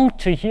longed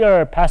to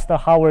hear Pastor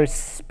Howard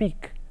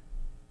speak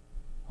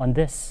on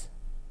this.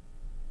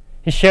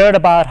 He shared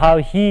about how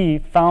he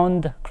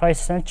found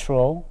Christ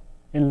Central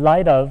in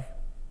light of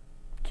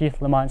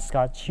Keith Lamont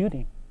Scott's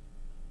shooting.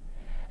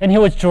 And he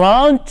was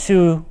drawn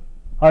to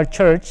our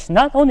church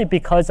not only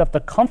because of the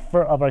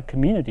comfort of our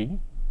community,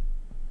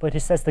 but he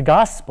says the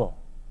gospel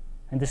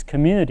and this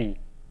community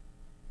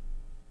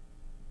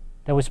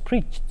that was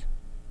preached.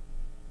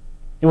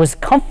 It was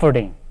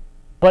comforting,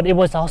 but it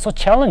was also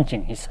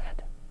challenging, he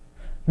said,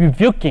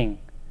 rebuking,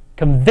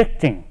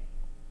 convicting.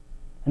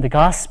 And the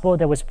gospel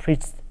that was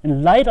preached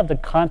in light of the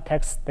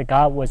context that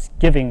God was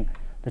giving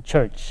the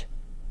church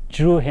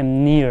drew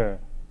him near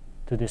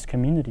to this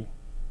community.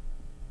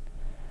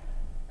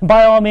 And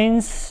by all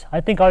means,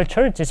 I think our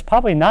church is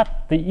probably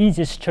not the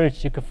easiest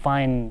church you could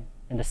find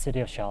in the city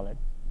of Charlotte,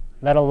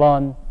 let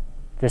alone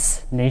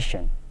this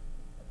nation.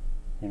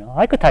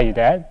 I could tell you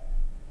that.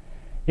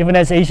 Even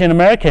as Asian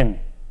American,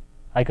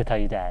 I could tell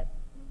you that.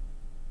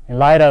 In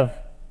light of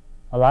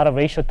a lot of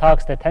racial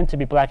talks that tend to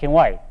be black and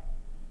white,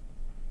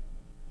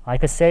 I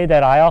could say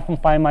that I often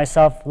find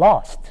myself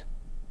lost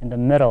in the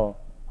middle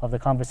of the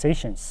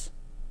conversations.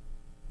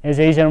 As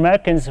Asian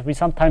Americans, we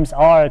sometimes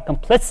are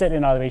complicit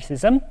in our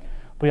racism,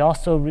 but we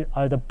also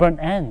are the burnt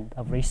end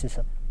of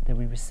racism that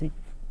we receive.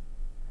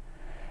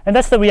 And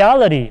that's the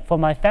reality for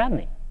my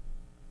family.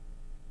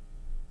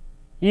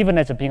 Even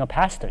as being a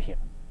pastor here,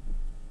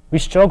 we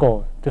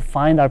struggle to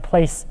find our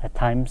place at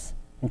times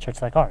in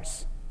church like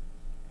ours.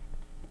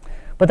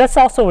 But that's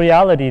also a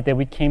reality that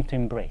we came to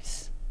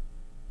embrace.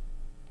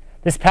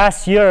 This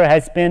past year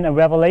has been a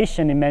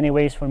revelation in many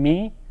ways for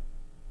me,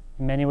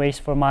 in many ways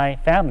for my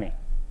family.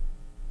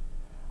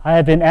 I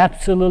have been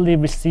absolutely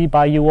received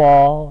by you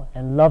all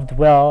and loved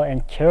well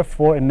and cared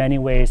for in many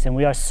ways, and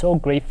we are so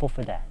grateful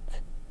for that.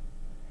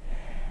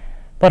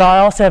 But I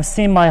also have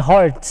seen my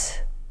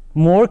heart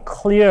more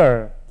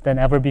clear than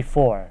ever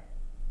before.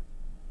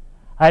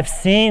 I've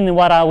seen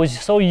what I was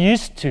so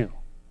used to,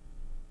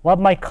 what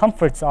my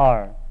comforts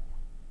are,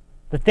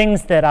 the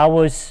things that I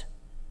was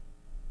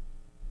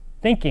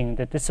thinking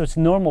that this was a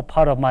normal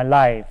part of my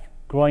life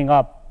growing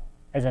up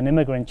as an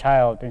immigrant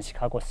child in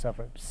Chicago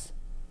suburbs.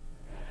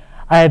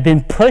 I have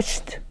been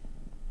pushed,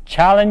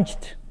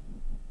 challenged,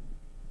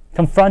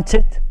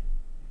 confronted.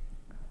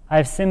 I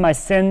have seen my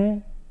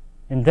sin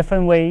in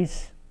different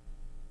ways,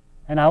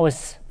 and I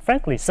was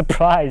frankly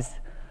surprised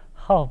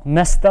how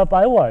messed up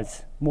I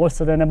was, more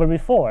so than ever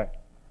before.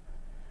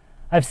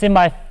 I've seen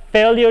my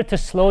failure to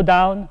slow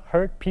down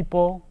hurt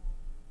people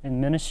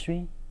in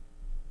ministry,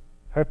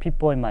 hurt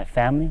people in my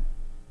family.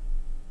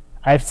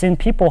 I've seen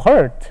people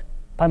hurt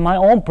by my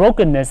own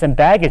brokenness and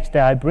baggage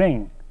that I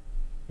bring,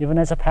 even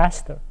as a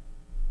pastor.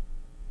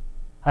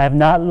 I have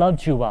not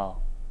loved you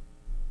well,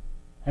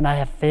 and I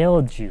have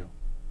failed you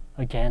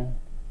again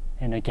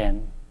and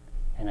again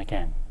and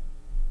again.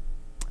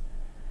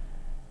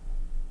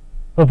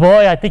 But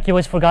boy, I think it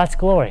was for God's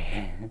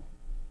glory.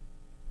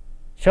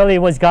 Surely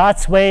it was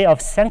God's way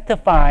of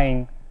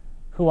sanctifying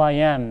who I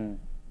am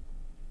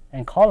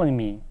and calling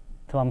me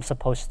to who I'm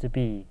supposed to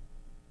be.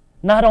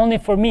 Not only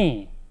for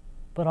me,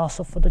 but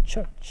also for the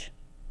church.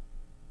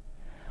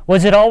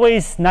 Was it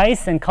always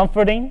nice and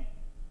comforting?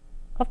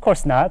 Of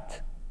course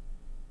not.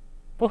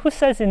 But who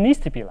says it needs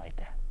to be like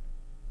that?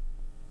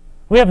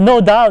 We have no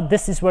doubt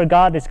this is where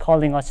God is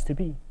calling us to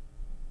be.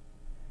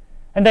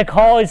 And that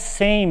call is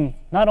same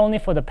not only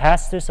for the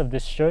pastors of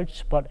this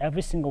church, but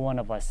every single one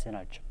of us in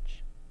our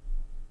church.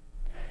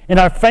 In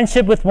our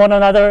friendship with one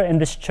another in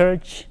this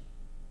church,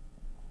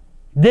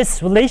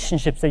 this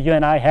relationships that you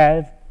and I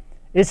have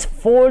is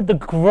for the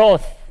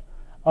growth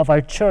of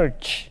our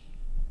church.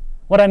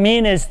 What I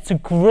mean is to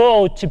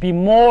grow, to be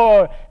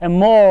more and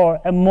more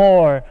and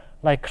more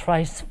like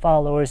Christ's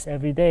followers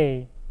every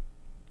day.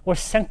 Or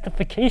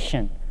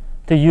sanctification,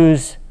 to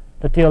use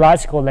the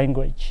theological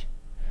language.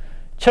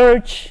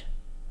 Church,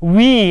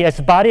 we as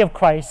the body of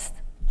Christ,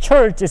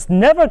 church is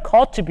never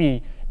called to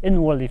be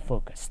inwardly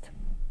focused.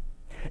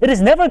 It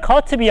is never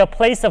called to be a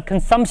place of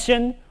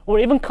consumption or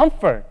even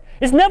comfort.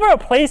 It's never a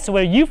place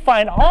where you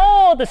find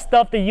all the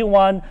stuff that you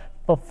want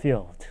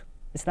fulfilled.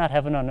 It's not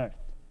heaven on earth.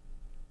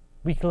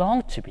 We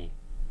long to be.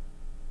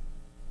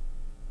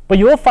 But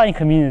you will find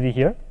community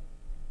here.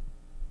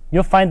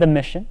 You'll find the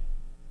mission.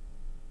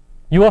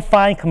 You will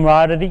find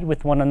camaraderie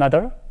with one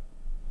another.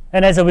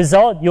 And as a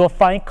result, you will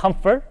find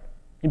comfort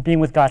in being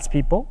with God's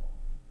people.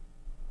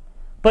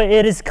 But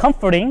it is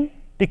comforting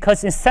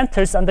because it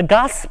centers on the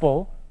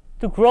gospel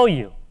to grow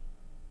you,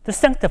 to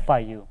sanctify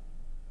you,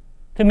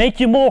 to make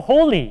you more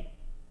holy,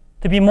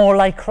 to be more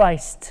like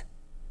Christ.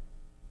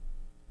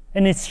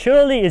 And it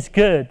surely is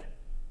good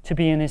to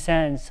be in His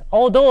hands,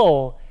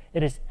 although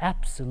it is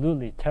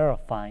absolutely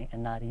terrifying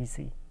and not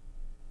easy.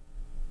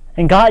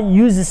 And God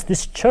uses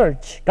this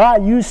church,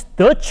 God used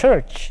the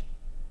church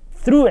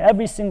through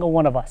every single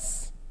one of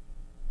us,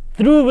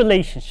 through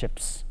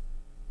relationships,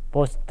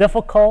 both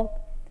difficult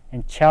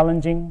and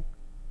challenging,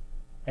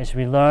 as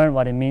we learn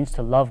what it means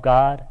to love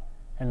God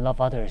and love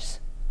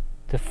others,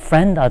 to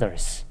friend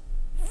others,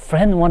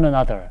 friend one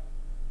another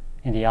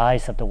in the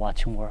eyes of the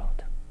watching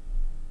world.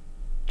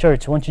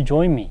 Church, won't you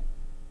join me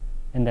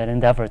in that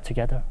endeavor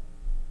together?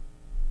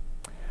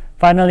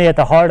 Finally, at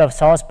the heart of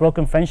Saul's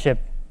broken friendship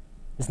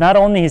is not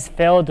only his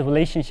failed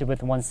relationship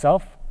with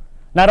oneself,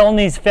 Not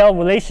only his failed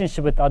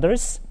relationship with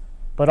others,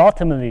 but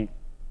ultimately,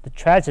 the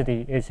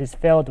tragedy is his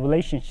failed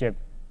relationship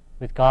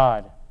with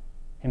God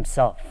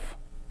himself.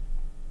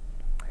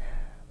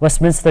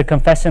 Westminster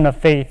Confession of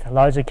Faith,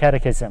 Larger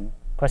Catechism,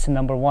 question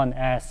number 1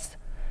 asks,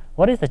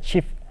 what is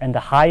the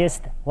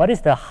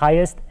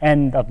highest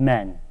end of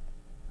man?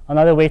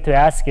 Another way to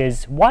ask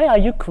is, why are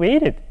you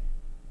created?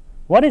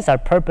 What is our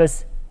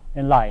purpose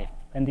in life?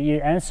 And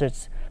the answer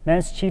is,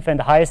 man's chief and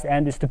the highest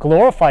end is to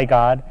glorify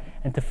God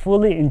and to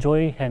fully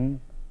enjoy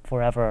Him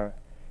forever.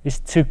 Is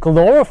to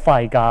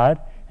glorify God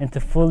and to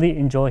fully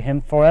enjoy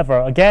Him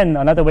forever. Again,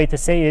 another way to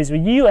say is,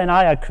 you and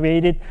I are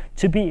created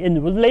to be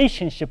in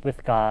relationship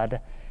with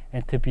God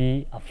and to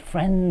be a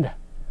friend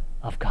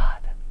of God.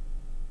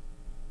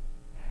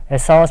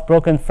 As Saul's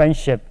broken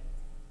friendship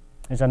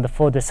is on the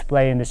full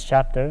display in this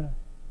chapter,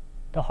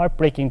 the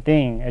heartbreaking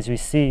thing, as we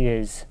see,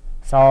 is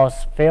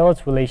Saul's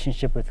failed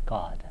relationship with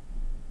God.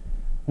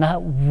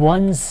 Not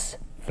once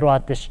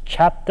throughout this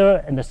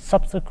chapter and the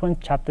subsequent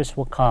chapters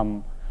will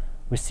come,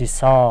 we see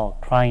Saul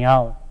crying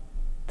out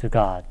to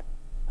God,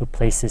 who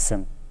places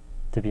him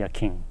to be a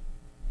king.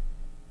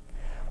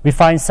 We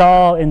find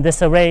Saul in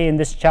disarray in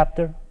this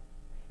chapter.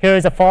 Here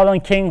is a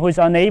fallen king who is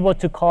unable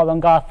to call on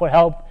God for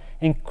help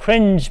and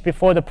cringe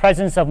before the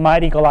presence of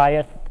mighty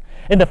Goliath.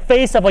 In the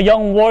face of a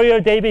young warrior,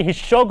 David, he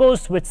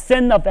struggles with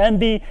sin of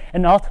envy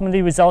and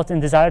ultimately results in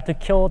desire to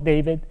kill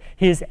David.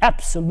 He is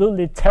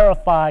absolutely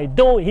terrified,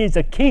 though he is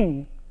a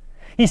king.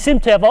 He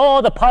seems to have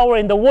all the power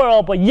in the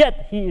world, but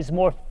yet he is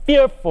more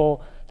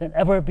fearful than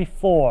ever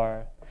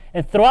before.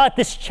 And throughout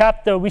this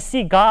chapter, we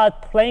see God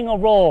playing a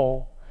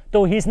role.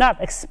 Though he's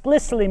not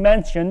explicitly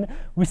mentioned,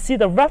 we see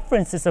the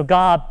references of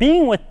God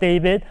being with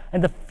David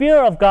and the fear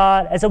of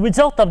God as a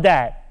result of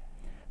that.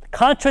 The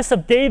contrast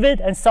of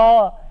David and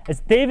Saul as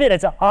David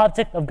as an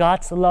object of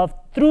God's love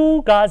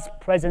through God's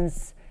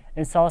presence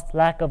and Saul's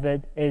lack of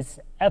it is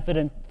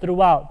evident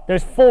throughout.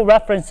 There's 4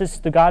 references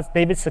to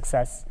David's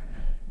success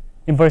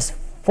in verse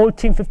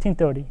 14, 15,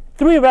 30.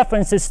 3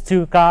 references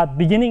to God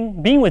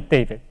being with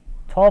David,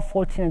 12,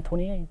 14, and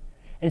 28.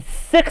 And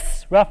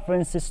 6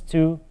 references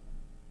to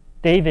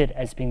David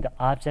as being the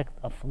object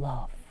of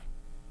love.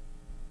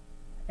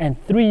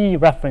 And 3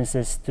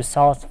 references to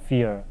Saul's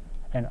fear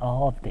and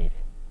awe of David.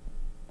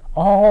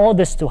 All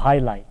this to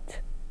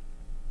highlight,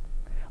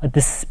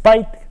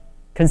 despite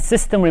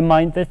consistent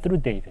reminder through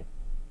David,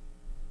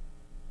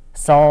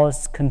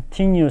 Saul's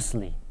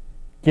continuously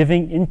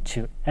giving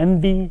into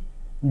envy,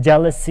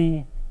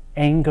 jealousy,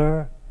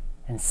 anger,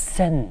 and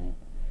sin,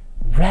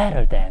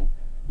 rather than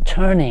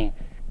turning,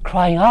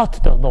 crying out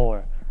to the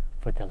Lord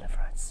for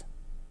deliverance.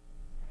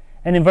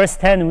 And in verse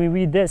 10, we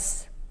read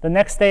this: the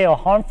next day, a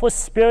harmful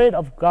spirit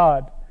of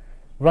God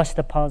rushed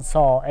upon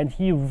Saul, and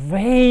he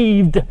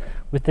raved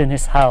within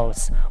his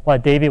house while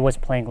David was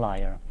playing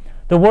lyre.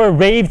 The word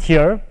raved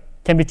here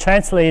can be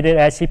translated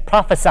as he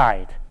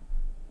prophesied.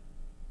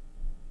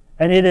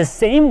 And it is the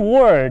same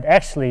word,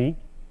 actually,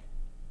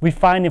 we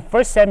find in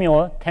 1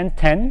 Samuel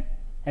 10:10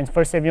 and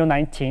 1 Samuel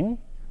 19,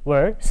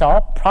 where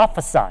Saul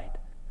prophesied,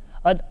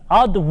 an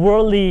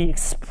outwardly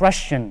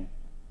expression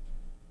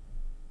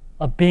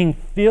of being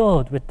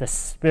filled with the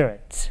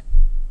Spirit.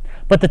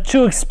 But the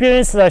two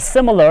experiences are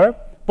similar,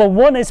 but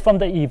one is from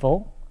the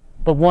evil,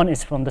 but one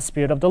is from the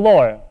Spirit of the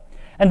Lord.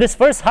 And this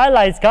verse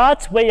highlights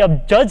God's way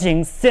of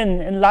judging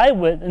sin in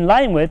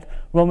line with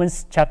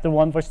Romans chapter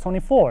 1, verse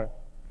 24.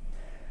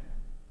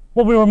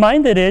 What we're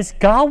reminded is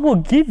God will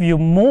give you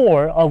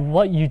more of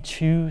what you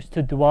choose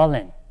to dwell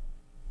in.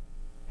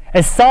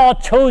 As Saul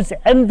chose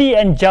envy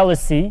and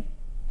jealousy,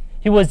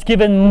 he was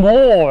given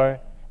more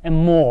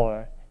and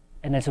more.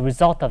 And as a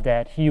result of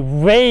that, he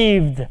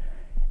raved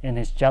in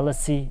his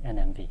jealousy and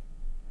envy.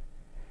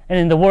 And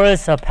in the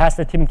words of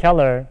Pastor Tim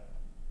Keller,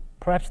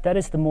 perhaps that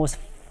is the most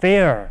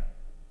fair,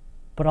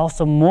 but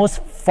also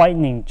most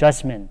frightening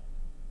judgment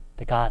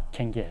that God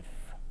can give.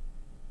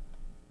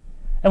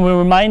 And we're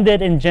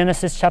reminded in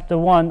Genesis chapter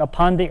 1,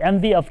 upon the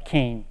envy of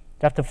Cain,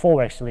 chapter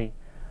 4 actually,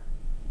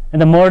 and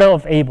the murder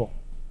of Abel,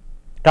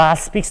 God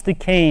speaks to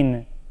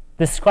Cain,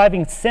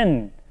 describing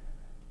sin,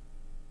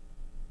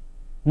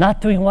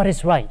 not doing what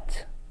is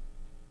right.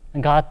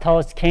 And God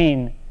tells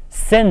Cain,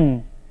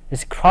 sin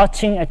is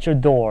crouching at your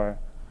door,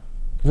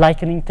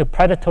 likening to a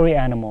predatory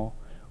animal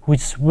who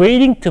is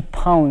waiting to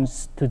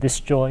pounce to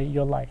destroy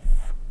your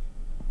life.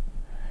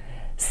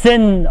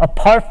 Sin,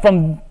 apart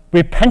from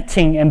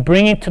repenting and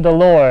bringing to the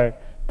Lord,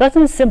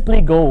 doesn't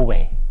simply go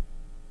away.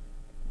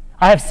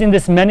 I have seen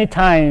this many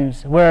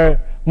times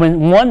where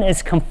when one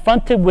is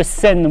confronted with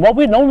sin, what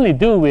we normally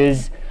do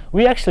is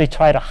we actually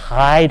try to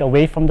hide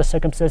away from the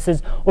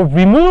circumstances or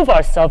remove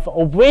ourselves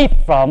away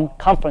from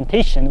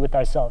confrontation with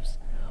ourselves,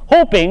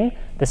 hoping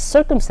the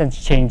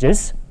circumstance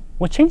changes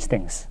will change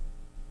things.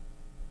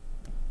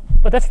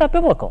 But that's not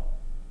biblical.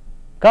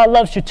 God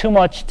loves you too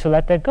much to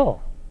let that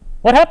go.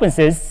 What happens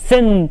is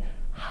sin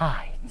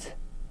hides,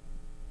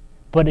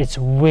 but it's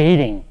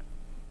waiting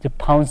to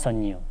pounce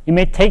on you. It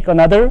may take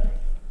another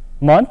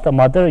month,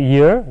 another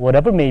year,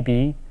 whatever it may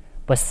be,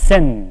 but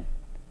sin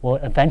will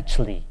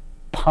eventually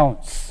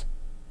pounce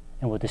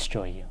and will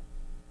destroy you.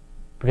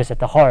 Because at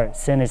the heart,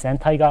 sin is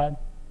anti-God,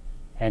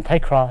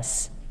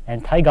 anti-cross,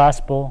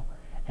 anti-gospel,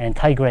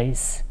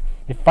 anti-grace.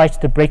 It fights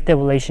to break the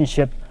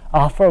relationship,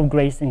 offer of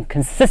grace, in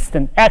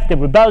consistent,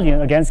 active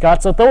rebellion against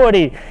God's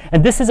authority.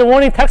 And this is a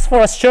warning text for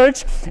us,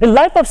 church. In the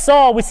life of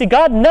Saul, we see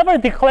God never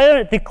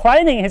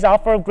declining his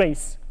offer of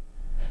grace.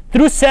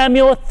 Through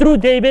Samuel, through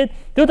David,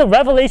 through the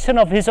revelation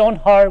of his own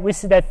heart, we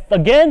see that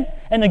again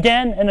and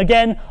again and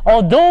again,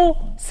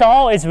 although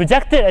Saul is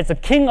rejected as the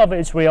king of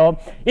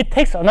Israel, it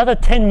takes another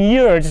 10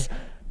 years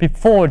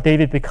before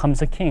David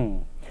becomes a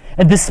king.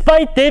 And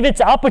despite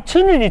David's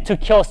opportunity to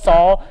kill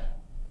Saul,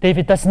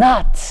 David does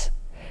not.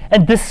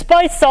 And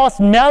despite Saul's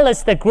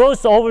malice that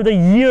grows over the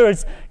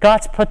years,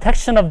 God's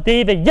protection of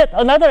David, yet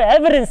another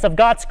evidence of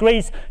God's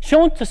grace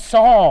shown to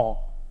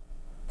Saul.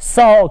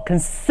 Saul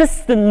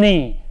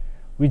consistently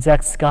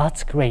rejects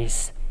God's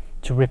grace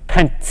to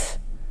repent,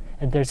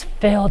 and there's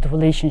failed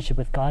relationship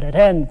with God at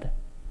hand.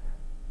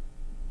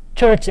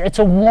 Church, it's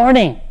a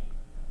warning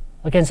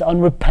against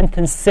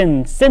unrepentant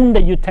sin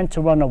that you tend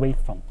to run away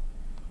from.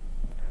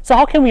 So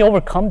how can we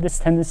overcome this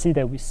tendency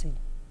that we see?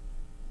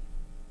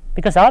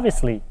 Because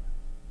obviously,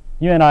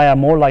 you and I are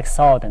more like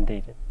Saul than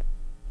David.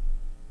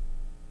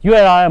 You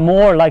and I are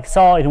more like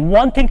Saul in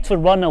wanting to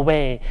run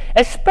away,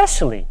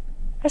 especially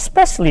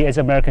as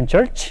American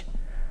church.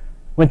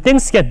 When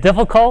things get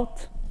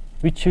difficult,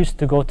 we choose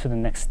to go to the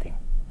next thing.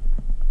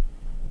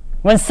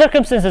 When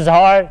circumstances are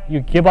hard, you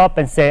give up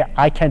and say,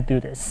 I can't do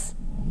this.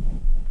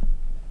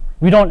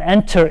 We don't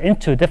enter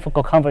into a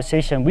difficult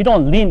conversation. We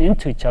don't lean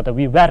into each other.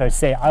 We rather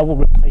say, I will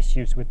replace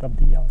you with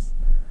somebody else.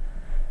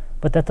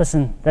 But that's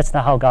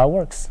not how God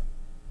works.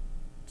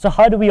 So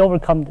how do we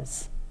overcome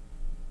this?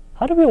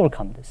 How do we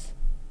overcome this?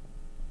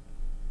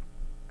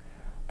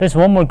 There's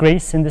one more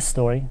grace in this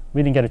story.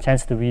 We didn't get a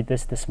chance to read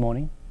this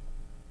morning.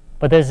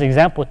 But there's an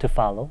example to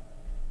follow.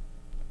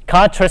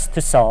 Contrast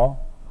to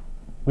Saul,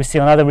 we see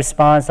another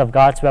response of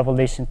God's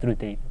revelation through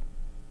David.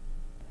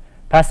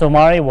 Pastor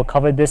Omari will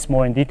cover this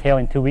more in detail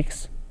in 2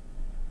 weeks.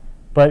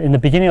 But in the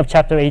beginning of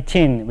chapter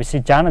 18, we see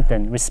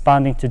Jonathan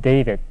responding to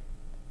David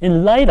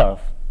in light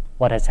of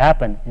what has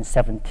happened in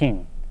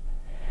 17.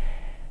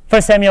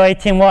 1 Samuel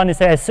 18:1, it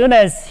says, as soon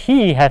as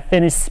he had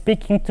finished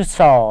speaking to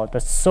Saul, the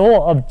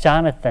soul of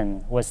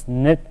Jonathan was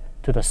knit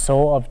to the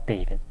soul of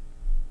David.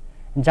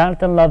 And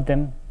Jonathan loved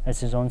him as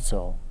his own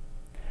soul.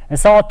 And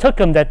Saul took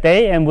him that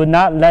day and would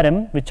not let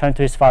him return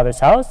to his father's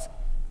house.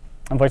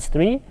 And verse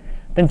 3,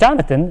 then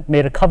Jonathan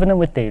made a covenant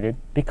with David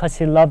because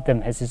he loved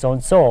him as his own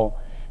soul.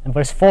 And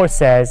verse 4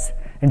 says,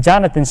 and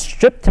Jonathan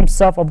stripped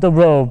himself of the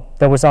robe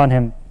that was on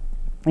him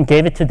and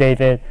gave it to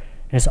David,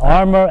 his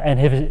armor and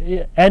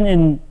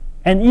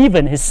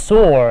even his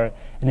sword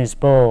and his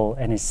bow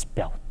and his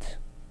belt.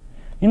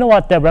 You know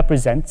what that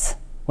represents?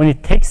 When he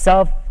takes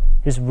off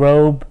his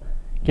robe,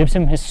 gives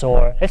him his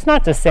sword, it's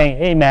not just saying,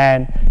 hey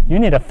man, you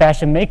need a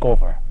fashion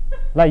makeover.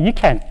 Like, you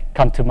can't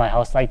come to my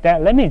house like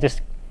that. Let me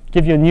just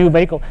give you a new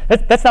makeover.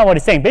 That's not what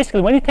he's saying. Basically,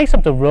 when he takes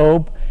up the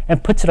robe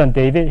and puts it on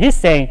David, he's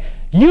saying,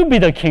 you be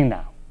the king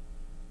now.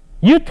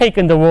 You take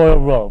in the royal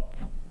robe.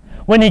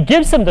 When he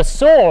gives him the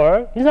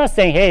sword, he's not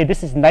saying, hey,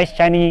 this is nice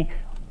shiny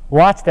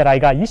watch that I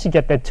got. You should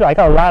get that too. I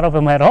got a lot of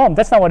them at home.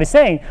 That's not what he's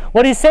saying.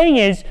 What he's saying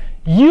is,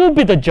 you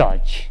be the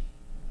judge.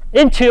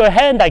 Into your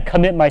hand I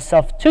commit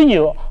myself to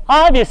you.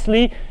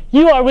 Obviously,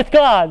 you are with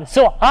God,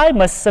 so I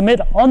must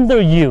submit under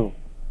you.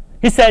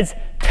 He says,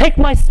 take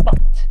my spot.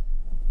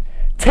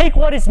 Take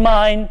what is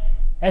mine,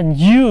 and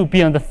you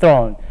be on the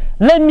throne.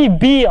 Let me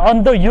be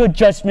under your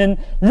judgment.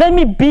 Let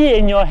me be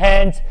in your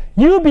hands.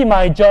 You be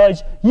my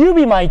judge. You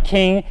be my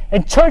king.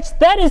 And church,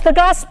 that is the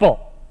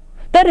gospel.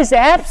 That is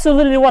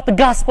absolutely what the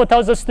gospel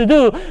tells us to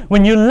do.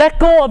 When you let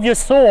go of your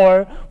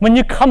sword, when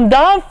you come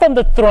down from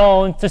the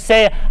throne to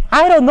say,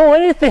 I don't know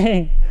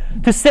anything,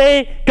 to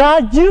say,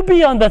 God, you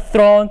be on the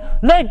throne,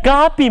 let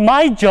God be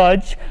my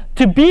judge.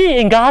 To be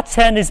in God's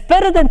hand is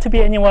better than to be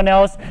anyone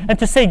else. And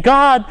to say,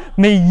 God,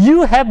 may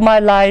you have my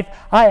life.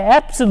 I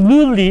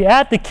absolutely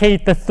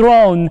abdicate the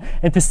throne.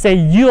 And to say,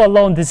 you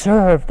alone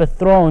deserve the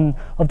throne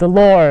of the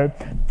Lord.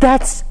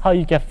 That's how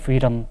you get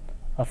freedom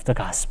of the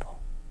gospel.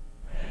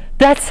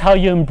 That's how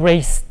you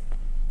embrace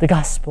the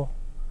gospel.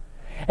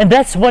 And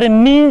that's what it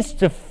means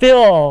to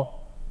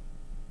feel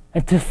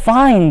and to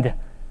find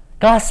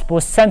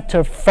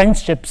gospel-centered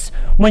friendships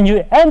when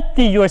you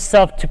empty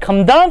yourself to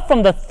come down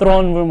from the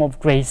throne room of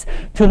grace,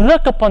 to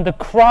look upon the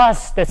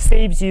cross that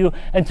saves you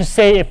and to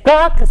say, if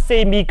God could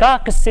save me,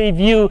 God could save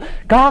you.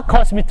 God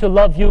calls me to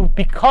love you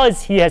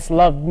because he has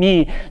loved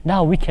me.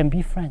 Now we can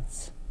be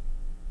friends.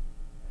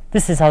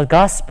 This is how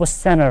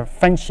gospel-centered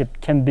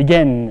friendship can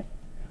begin,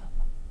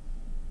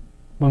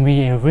 when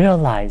we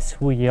realize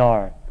who we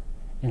are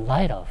in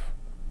light of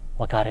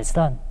what God has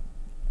done.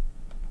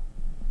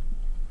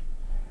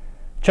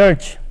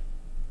 Church,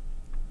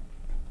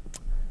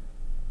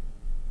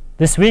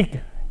 this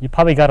week you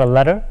probably got a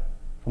letter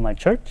from my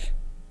church.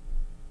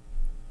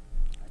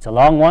 It's a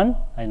long one,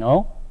 I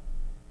know.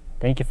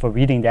 Thank you for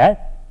reading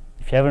that.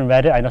 If you haven't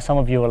read it, I know some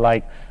of you are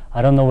like,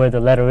 I don't know where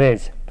the letter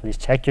is. Please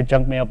check your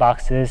junk mail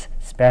boxes,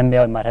 spam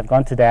mail, it might have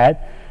gone to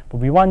that, but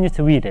we want you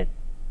to read it.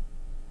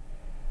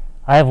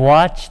 I have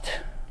watched,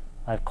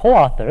 I've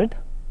co-authored,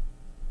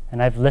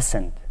 and I've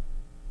listened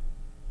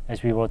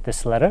as we wrote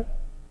this letter.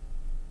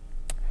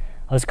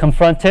 I was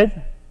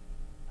confronted,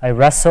 I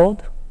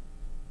wrestled,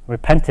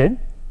 repented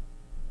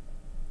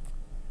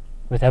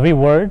with every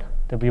word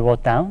that we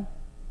wrote down.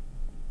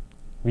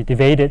 We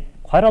debated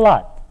quite a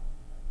lot,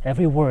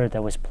 every word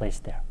that was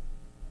placed there.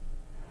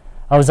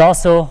 I was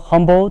also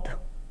humbled,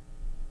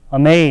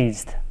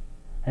 amazed,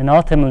 and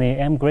ultimately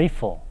am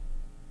grateful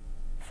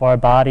for our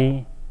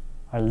body,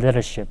 our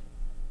leadership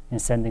in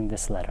sending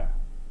this letter.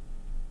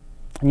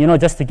 And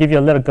just to give you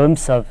a little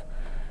glimpse of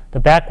the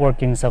back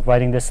workings of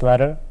writing this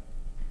letter,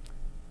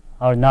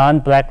 our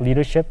non-black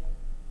leadership,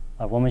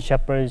 our women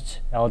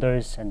shepherds,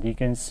 elders, and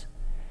deacons,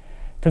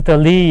 took the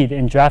lead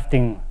in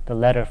drafting the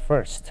letter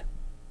first.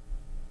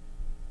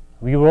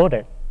 We wrote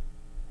it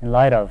in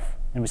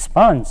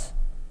response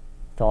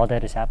to all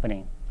that is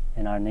happening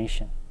in our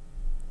nation.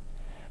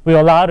 We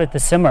allowed it to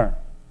simmer.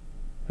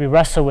 We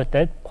wrestled with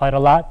it quite a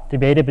lot,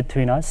 debated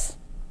between us,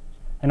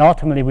 and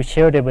ultimately we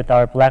shared it with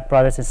our black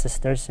brothers and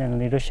sisters in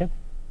leadership.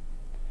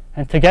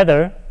 And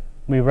together,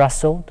 we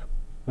wrestled,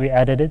 we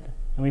edited,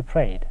 and we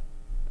prayed.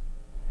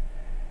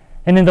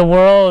 And in the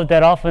world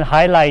that often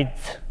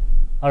highlights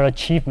our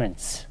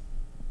achievements,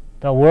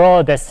 the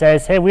world that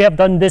says, hey, we have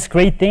done these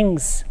great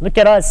things, look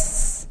at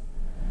us,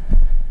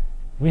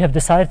 we have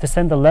decided to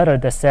send a letter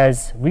that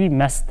says we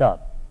messed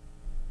up,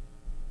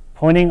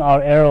 pointing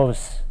our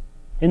arrows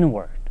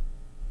inward,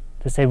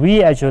 to say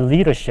we as your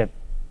leadership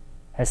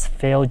has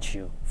failed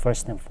you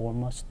first and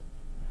foremost.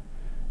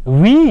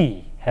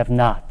 We have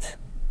not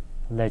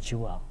led you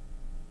well.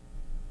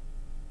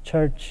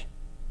 Church,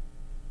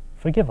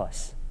 forgive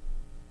us.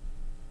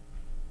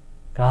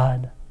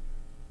 God,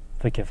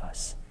 forgive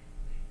us.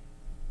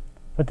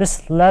 But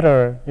this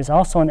letter is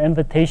also an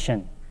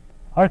invitation,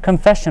 our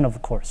confession,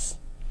 of course,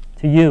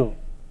 to you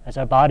as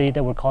our body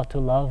that we're called to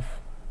love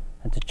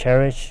and to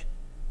cherish,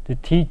 to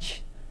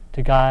teach,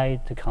 to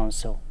guide, to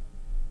counsel,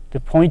 to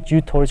point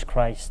you towards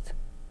Christ.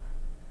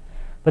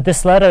 But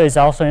this letter is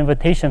also an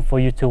invitation for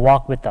you to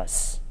walk with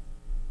us,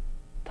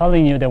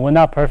 telling you that we're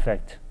not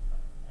perfect.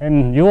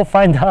 And you will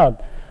find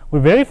out we're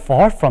very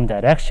far from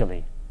that,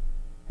 actually,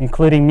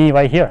 including me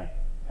right here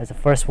as the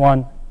first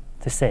one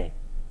to say.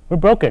 We're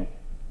broken.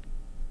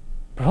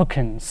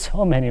 Broken in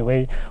so many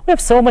ways. We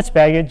have so much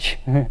baggage.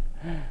 It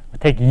will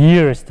take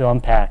years to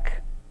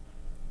unpack.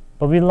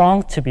 But we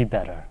long to be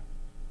better.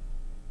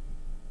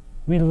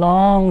 We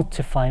long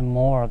to find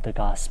more of the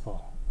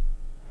gospel.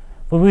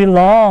 But we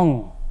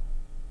long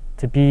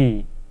to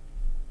be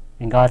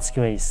in God's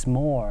grace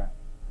more.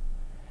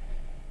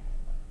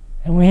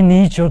 And we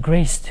need your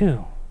grace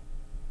too.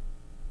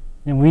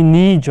 And we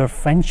need your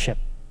friendship.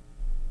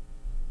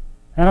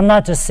 And I'm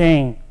not just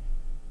saying,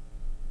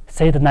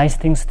 say the nice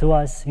things to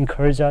us,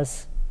 encourage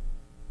us.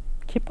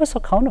 Keep us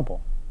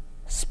accountable.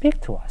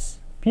 Speak to us.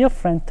 Be a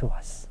friend to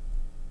us.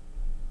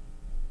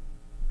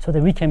 So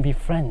that we can be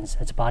friends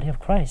as the body of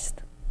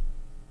Christ.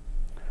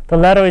 The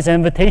letter is an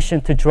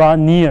invitation to draw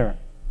near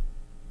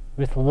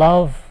with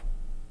love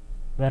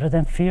rather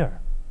than fear,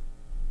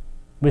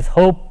 with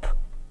hope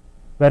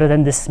rather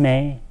than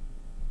dismay.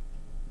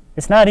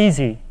 It's not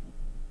easy.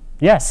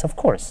 Yes, of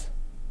course.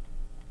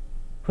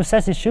 Who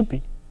says it should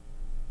be?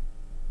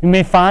 You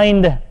may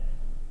find that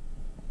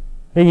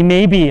it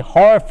may be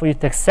hard for you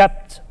to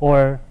accept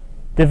or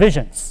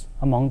divisions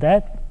among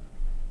that.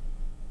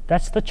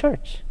 That's the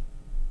church,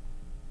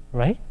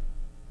 right?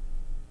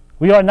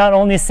 We are not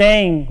only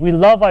saying we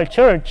love our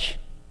church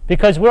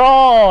because we're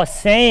all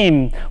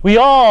same, we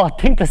all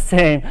think the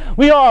same,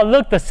 we all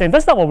look the same.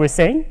 That's not what we're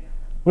saying.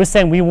 We're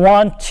saying we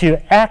want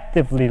to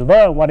actively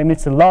learn what it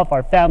means to love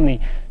our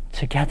family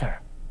together.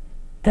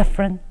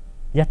 Different,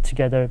 yet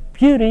together.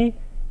 Beauty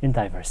in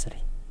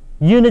diversity.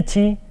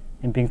 Unity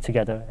in being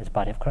together as the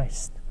body of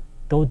Christ,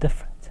 though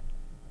different.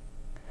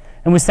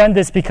 And we send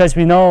this because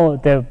we know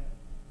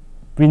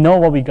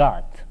what we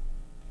got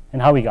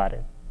and how we got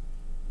it.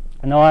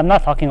 And no, I'm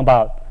not talking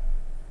about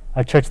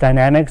our church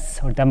dynamics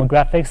or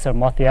demographics or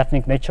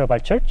multi-ethnic nature of our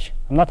church.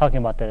 I'm not talking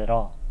about that at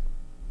all.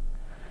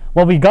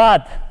 What we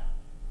got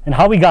and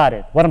how we got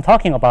it, what I'm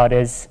talking about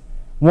is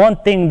one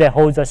thing that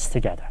holds us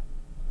together.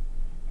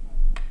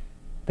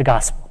 The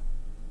gospel.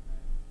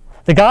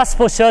 The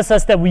gospel shows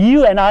us that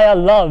you and I are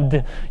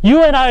loved.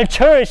 You and I are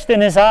cherished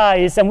in His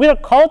eyes, and we are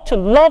called to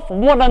love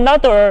one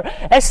another,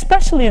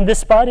 especially in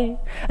this body.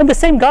 And the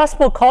same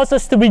gospel calls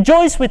us to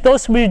rejoice with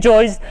those who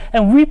rejoice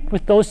and weep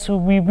with those who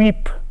we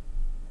weep.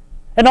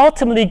 And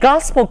ultimately,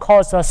 gospel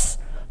calls us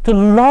to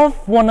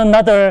love one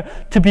another,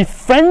 to be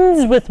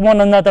friends with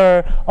one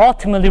another,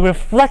 ultimately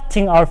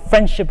reflecting our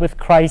friendship with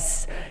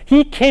Christ.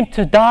 He came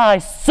to die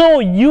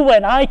so you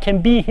and I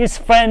can be His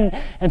friend,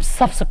 and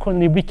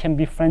subsequently we can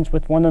be friends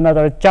with one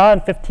another. John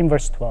 15,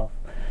 verse 12.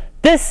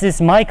 This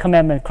is my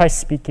commandment, Christ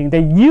speaking,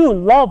 that you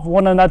love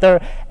one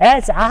another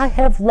as I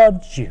have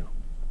loved you.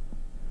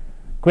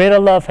 Greater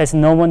love has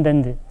no one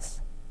than this,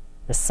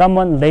 that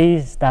someone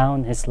lays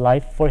down his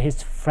life for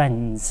his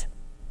friends.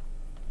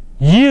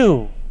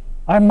 You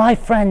are my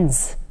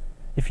friends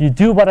if you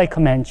do what I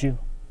command you.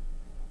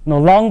 No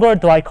longer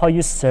do I call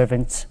you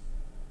servants,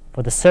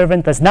 for the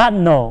servant does not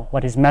know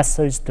what his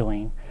master is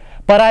doing.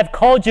 But I've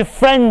called you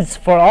friends,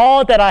 for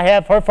all that I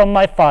have heard from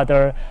my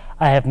Father,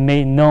 I have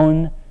made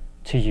known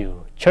to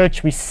you.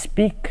 Church, we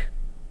speak,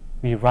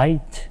 we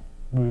write,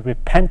 we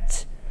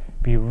repent,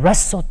 we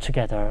wrestle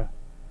together,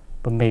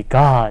 but may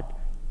God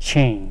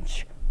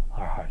change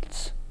our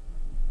hearts.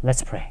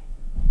 Let's pray.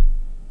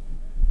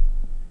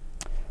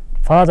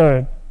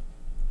 Father,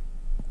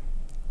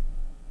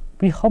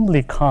 we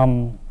humbly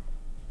come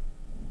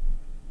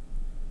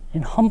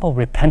in humble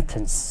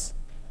repentance.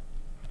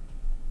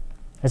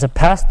 As a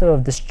pastor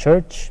of this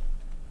church,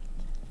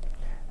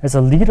 as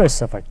a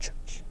leaders of our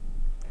church,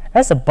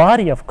 as a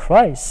body of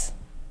Christ,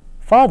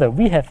 Father,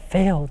 we have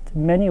failed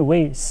in many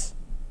ways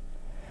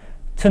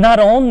to not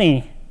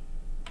only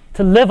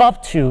to live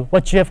up to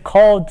what you have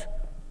called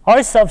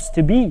ourselves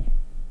to be,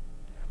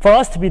 for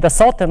us to be the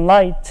salt and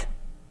light,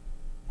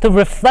 to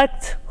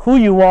reflect who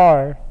you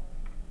are,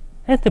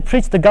 and to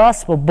preach the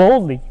gospel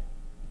boldly.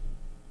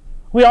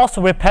 We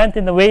also repent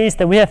in the ways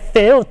that we have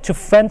failed to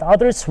friend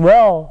others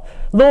well.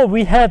 Lord,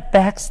 we have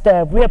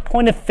backstabbed, we have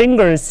pointed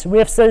fingers, we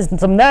have said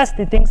some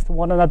nasty things to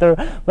one another,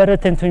 rather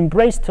than to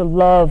embrace, to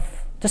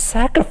love, to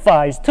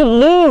sacrifice, to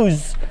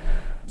lose,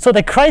 so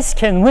that Christ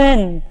can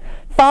win.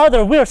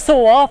 Father, we are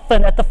so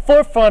often at the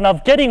forefront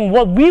of getting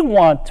what we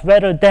want,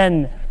 rather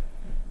than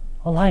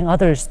allowing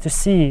others to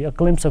see a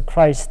glimpse of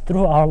Christ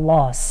through our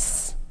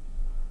loss.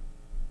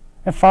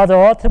 And Father,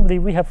 ultimately,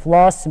 we have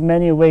lost in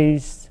many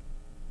ways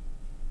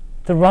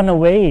to run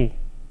away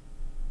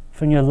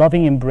from your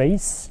loving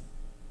embrace.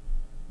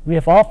 We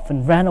have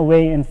often ran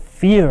away in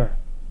fear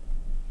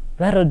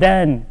rather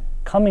than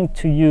coming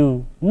to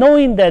you,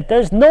 knowing that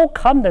there's no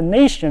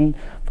condemnation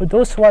for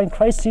those who are in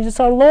Christ Jesus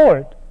our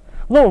Lord.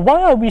 Lord,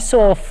 why are we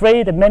so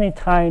afraid at many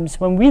times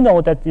when we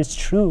know that it's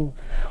true?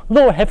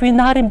 Lord, have we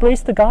not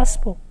embraced the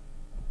gospel?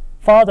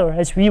 Father,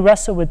 as we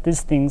wrestle with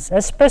these things,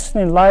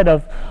 especially in light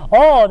of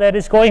all that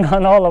is going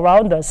on all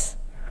around us,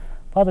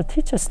 Father,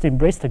 teach us to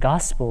embrace the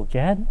gospel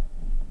again.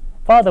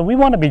 Father, we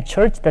want to be a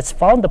church that's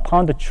founded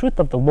upon the truth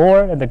of the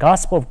Lord and the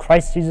gospel of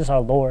Christ Jesus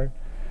our Lord.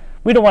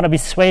 We don't want to be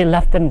swayed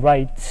left and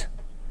right.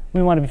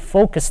 We want to be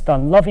focused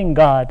on loving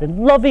God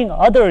and loving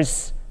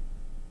others,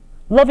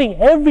 loving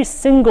every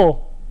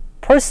single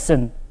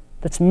person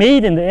that's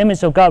made in the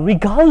image of God,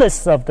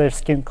 regardless of their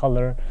skin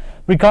color,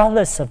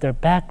 regardless of their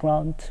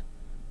background,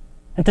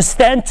 and to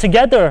stand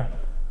together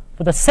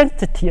for the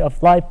sanctity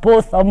of life,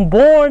 both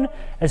unborn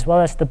as well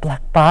as the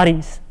black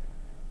bodies.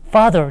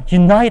 Father,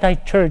 unite our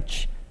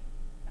church.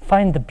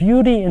 Find the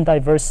beauty in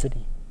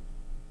diversity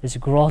as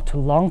you grow to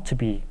long to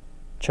be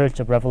Church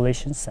of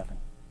Revelation 7.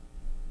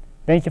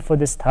 Thank you for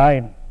this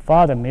time.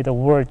 Father, may the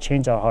word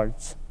change our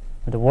hearts.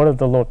 May the word of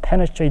the Lord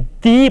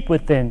penetrate deep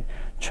within,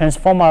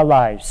 transform our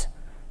lives.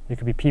 We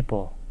could be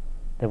people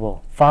that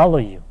will follow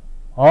you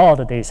all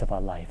the days of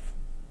our life.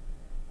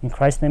 In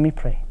Christ's name we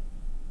pray.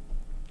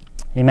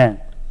 Amen.